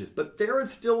advantages, but they're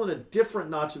still in a different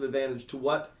notch of advantage to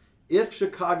what if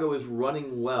Chicago is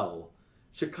running well.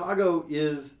 Chicago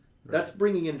is, that's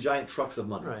bringing in giant trucks of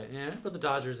money. Right, yeah, but the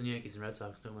Dodgers and Yankees and Red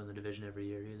Sox don't win the division every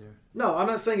year either. No, I'm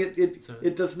not saying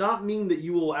it does not mean that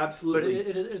you will absolutely...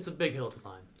 But it's a big hill to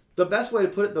climb. The best way to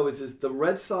put it, though, is the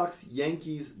Red Sox,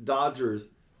 Yankees, Dodgers,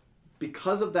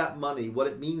 because of that money, what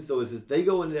it means, though, is they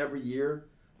go in it every year.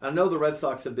 I know the Red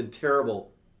Sox have been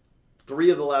terrible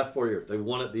 3 of the last 4 years. They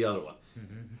won it the other one.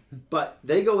 But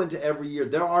they go into every year.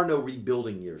 There are no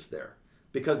rebuilding years there.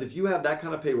 Because if you have that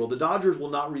kind of payroll, the Dodgers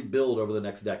will not rebuild over the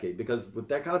next decade. Because with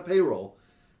that kind of payroll,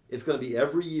 it's going to be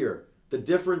every year. The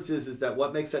difference is that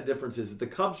what makes that difference is the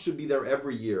Cubs should be there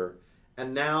every year.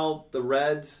 And now the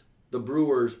Reds, the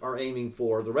Brewers are aiming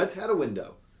for... The Reds had a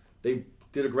window. They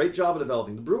did a great job of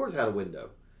developing. The Brewers had a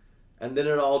window. And then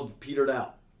it all petered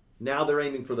out. Now they're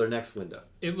aiming for their next window.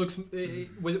 What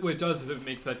it does is it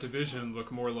makes that division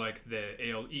look more like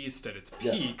the AL East at its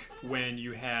peak, when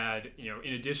you had,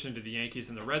 in addition to the Yankees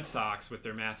and the Red Sox with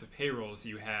their massive payrolls,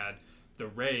 you had the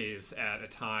Rays at a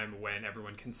time when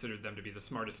everyone considered them to be the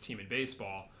smartest team in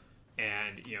baseball.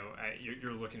 And,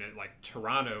 you're looking at like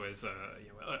Toronto as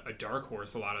a dark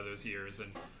horse a lot of those years.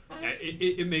 And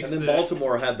it makes... And then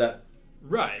Baltimore had that...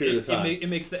 Right. It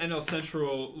makes the NL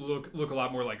Central look a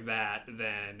lot more like that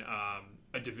than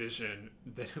a division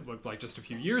that it looked like just a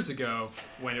few years ago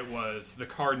when it was the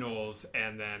Cardinals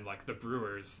and then like the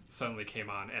Brewers suddenly came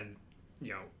on and,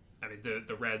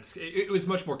 the Reds, it was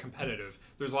much more competitive.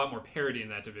 There's a lot more parity in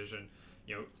that division.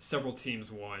 Several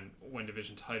teams won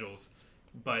division titles,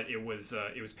 but it was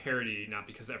parity not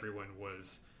because everyone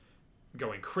was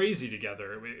going crazy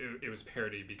together. It was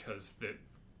parity because the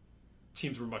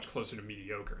teams were much closer to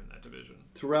mediocre in that division.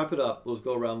 To wrap it up, let's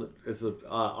go around. It's an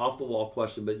off-the-wall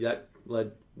question, but yet,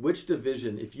 which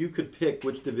division, if you could pick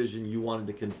which division you wanted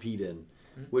to compete in,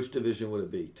 which division would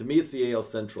it be? To me, it's the AL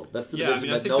Central. That's the division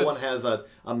that no one has a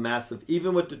massive,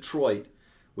 even with Detroit,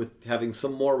 with having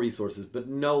some more resources, but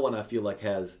no one, I feel like,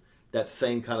 has that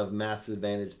same kind of massive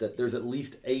advantage that there's at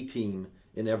least a team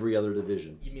in every other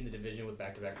division. You mean the division with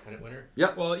back-to-back pennant winner?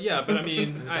 Yep. Well, yeah, but I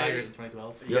mean... the Tigers in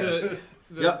 2012.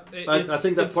 Yeah. I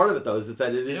think that's part of it, though, is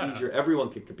that it is easier. Everyone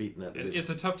can compete in that division. It's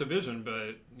a tough division,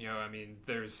 but,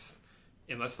 there's...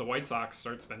 Unless the White Sox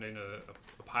start spending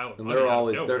a pile of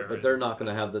money but they're not going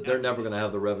to have they're never going to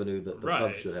have the revenue that the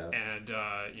Cubs should have. And,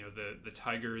 the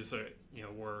Tigers,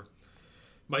 were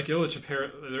Mike Ilitch,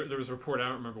 apparently, there was a report, I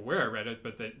don't remember where I read it,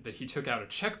 but that he took out a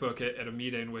checkbook at a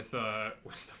meeting with the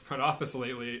front office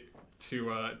lately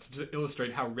to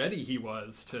illustrate how ready he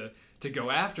was to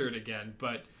go after it again.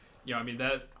 But,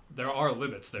 that there are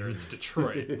limits there. It's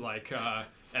Detroit.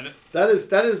 And that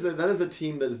is a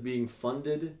team that is being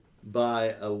funded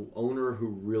by a owner who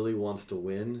really wants to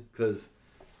win, because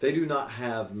they do not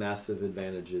have massive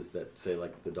advantages that, say,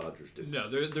 like the Dodgers do. No,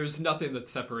 there's nothing that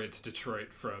separates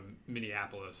Detroit from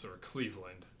Minneapolis or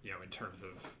Cleveland, in terms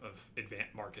of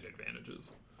market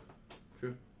advantages.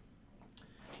 True.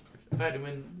 If I had to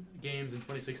win games in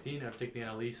 2016, I'd take the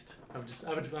NL East. I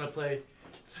would want to play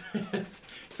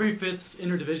 3/5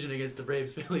 interdivision against the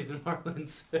Braves, Phillies, and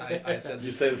Marlins. I said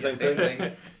you say the same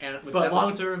thing. And but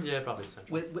long term, probably the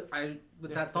Central.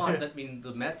 With that thought,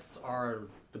 the Mets are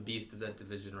the beast of that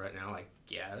division right now, I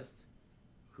guess.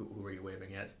 Who are you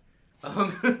waving at?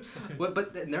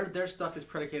 But their stuff is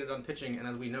predicated on pitching, and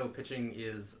as we know, pitching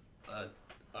is a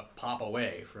pop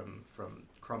away from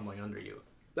crumbling under you.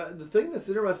 The thing that's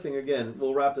interesting, again,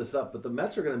 we'll wrap this up, but the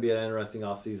Mets are going to be an interesting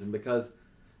offseason, because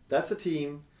that's a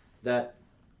team that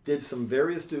did some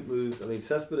very astute moves. I mean,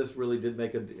 Cespedes really did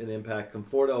make an impact.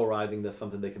 Conforto arriving, that's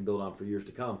something they can build on for years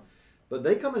to come. But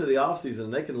they come into the offseason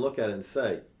and they can look at it and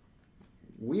say,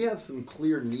 we have some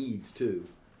clear needs too.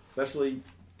 Especially,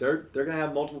 they're going to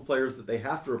have multiple players that they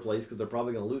have to replace because they're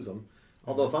probably going to lose them.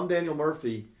 Although if I'm Daniel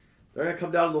Murphy, they're going to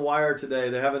come down to the wire today.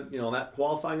 They haven't, that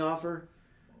qualifying offer.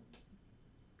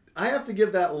 I have to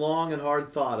give that long and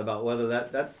hard thought about whether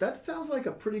that sounds like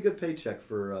a pretty good paycheck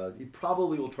for. You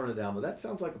probably will turn it down, but that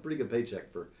sounds like a pretty good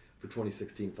paycheck for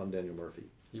 2016 if I'm Daniel Murphy.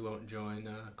 You won't join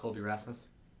Colby Rasmus?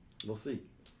 We'll see.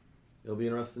 It'll be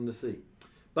interesting to see.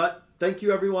 But thank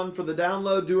you, everyone, for the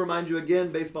download. Do remind you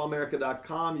again,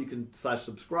 baseballamerica.com. You can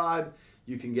 /subscribe.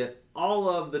 You can get all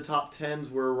of the top 10s.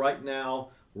 We're right now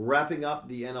wrapping up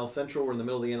the NL Central. We're in the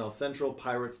middle of the NL Central.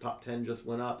 Pirates top 10 just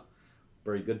went up.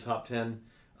 Very good top 10.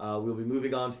 We'll be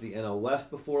moving on to the NL West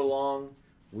before long.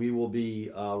 We will be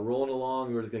rolling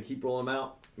along. We're just going to keep rolling them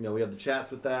out. We have the chats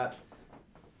with that.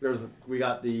 We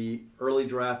got the early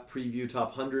draft preview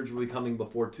top 100s will be coming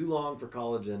before too long for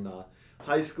college and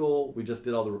high school. We just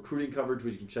did all the recruiting coverage.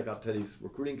 We can check out Teddy's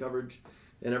recruiting coverage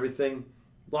and everything.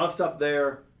 A lot of stuff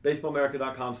there.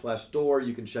 BaseballAmerica.com/store.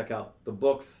 You can check out the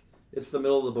books. It's the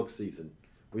middle of the book season.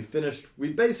 We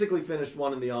basically finished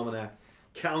one in the almanac.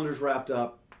 Calendar's wrapped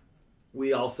up.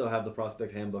 We also have the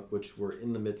Prospect Handbook, which we're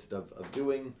in the midst of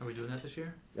doing. Are we doing that this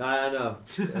year? I know.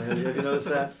 Have you noticed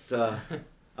that?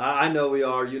 I know we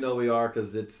are. You know we are,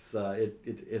 because it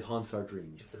haunts our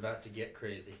dreams. It's about to get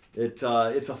crazy. It's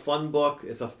a fun book.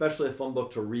 It's especially a fun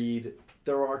book to read.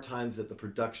 There are times that the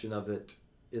production of it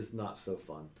is not so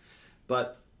fun.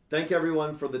 But thank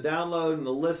everyone for the download and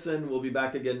the listen. We'll be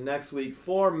back again next week.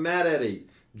 For Matt Eddy,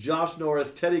 Josh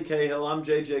Norris, Teddy Cahill, I'm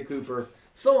JJ Cooper.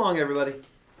 So long, everybody.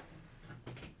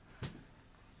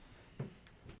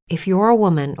 If you're a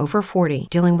woman over 40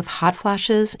 dealing with hot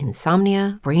flashes,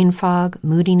 insomnia, brain fog,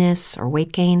 moodiness, or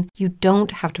weight gain, you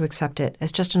don't have to accept it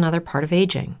as just another part of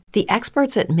aging. The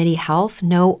experts at MIDI Health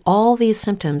know all these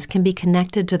symptoms can be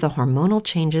connected to the hormonal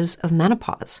changes of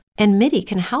menopause. And MIDI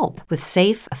can help with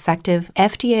safe, effective,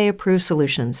 FDA-approved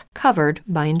solutions covered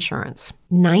by insurance.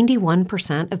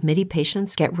 91% of MIDI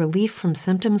patients get relief from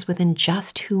symptoms within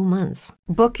just 2 months.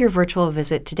 Book your virtual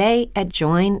visit today at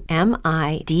joinmidi.com.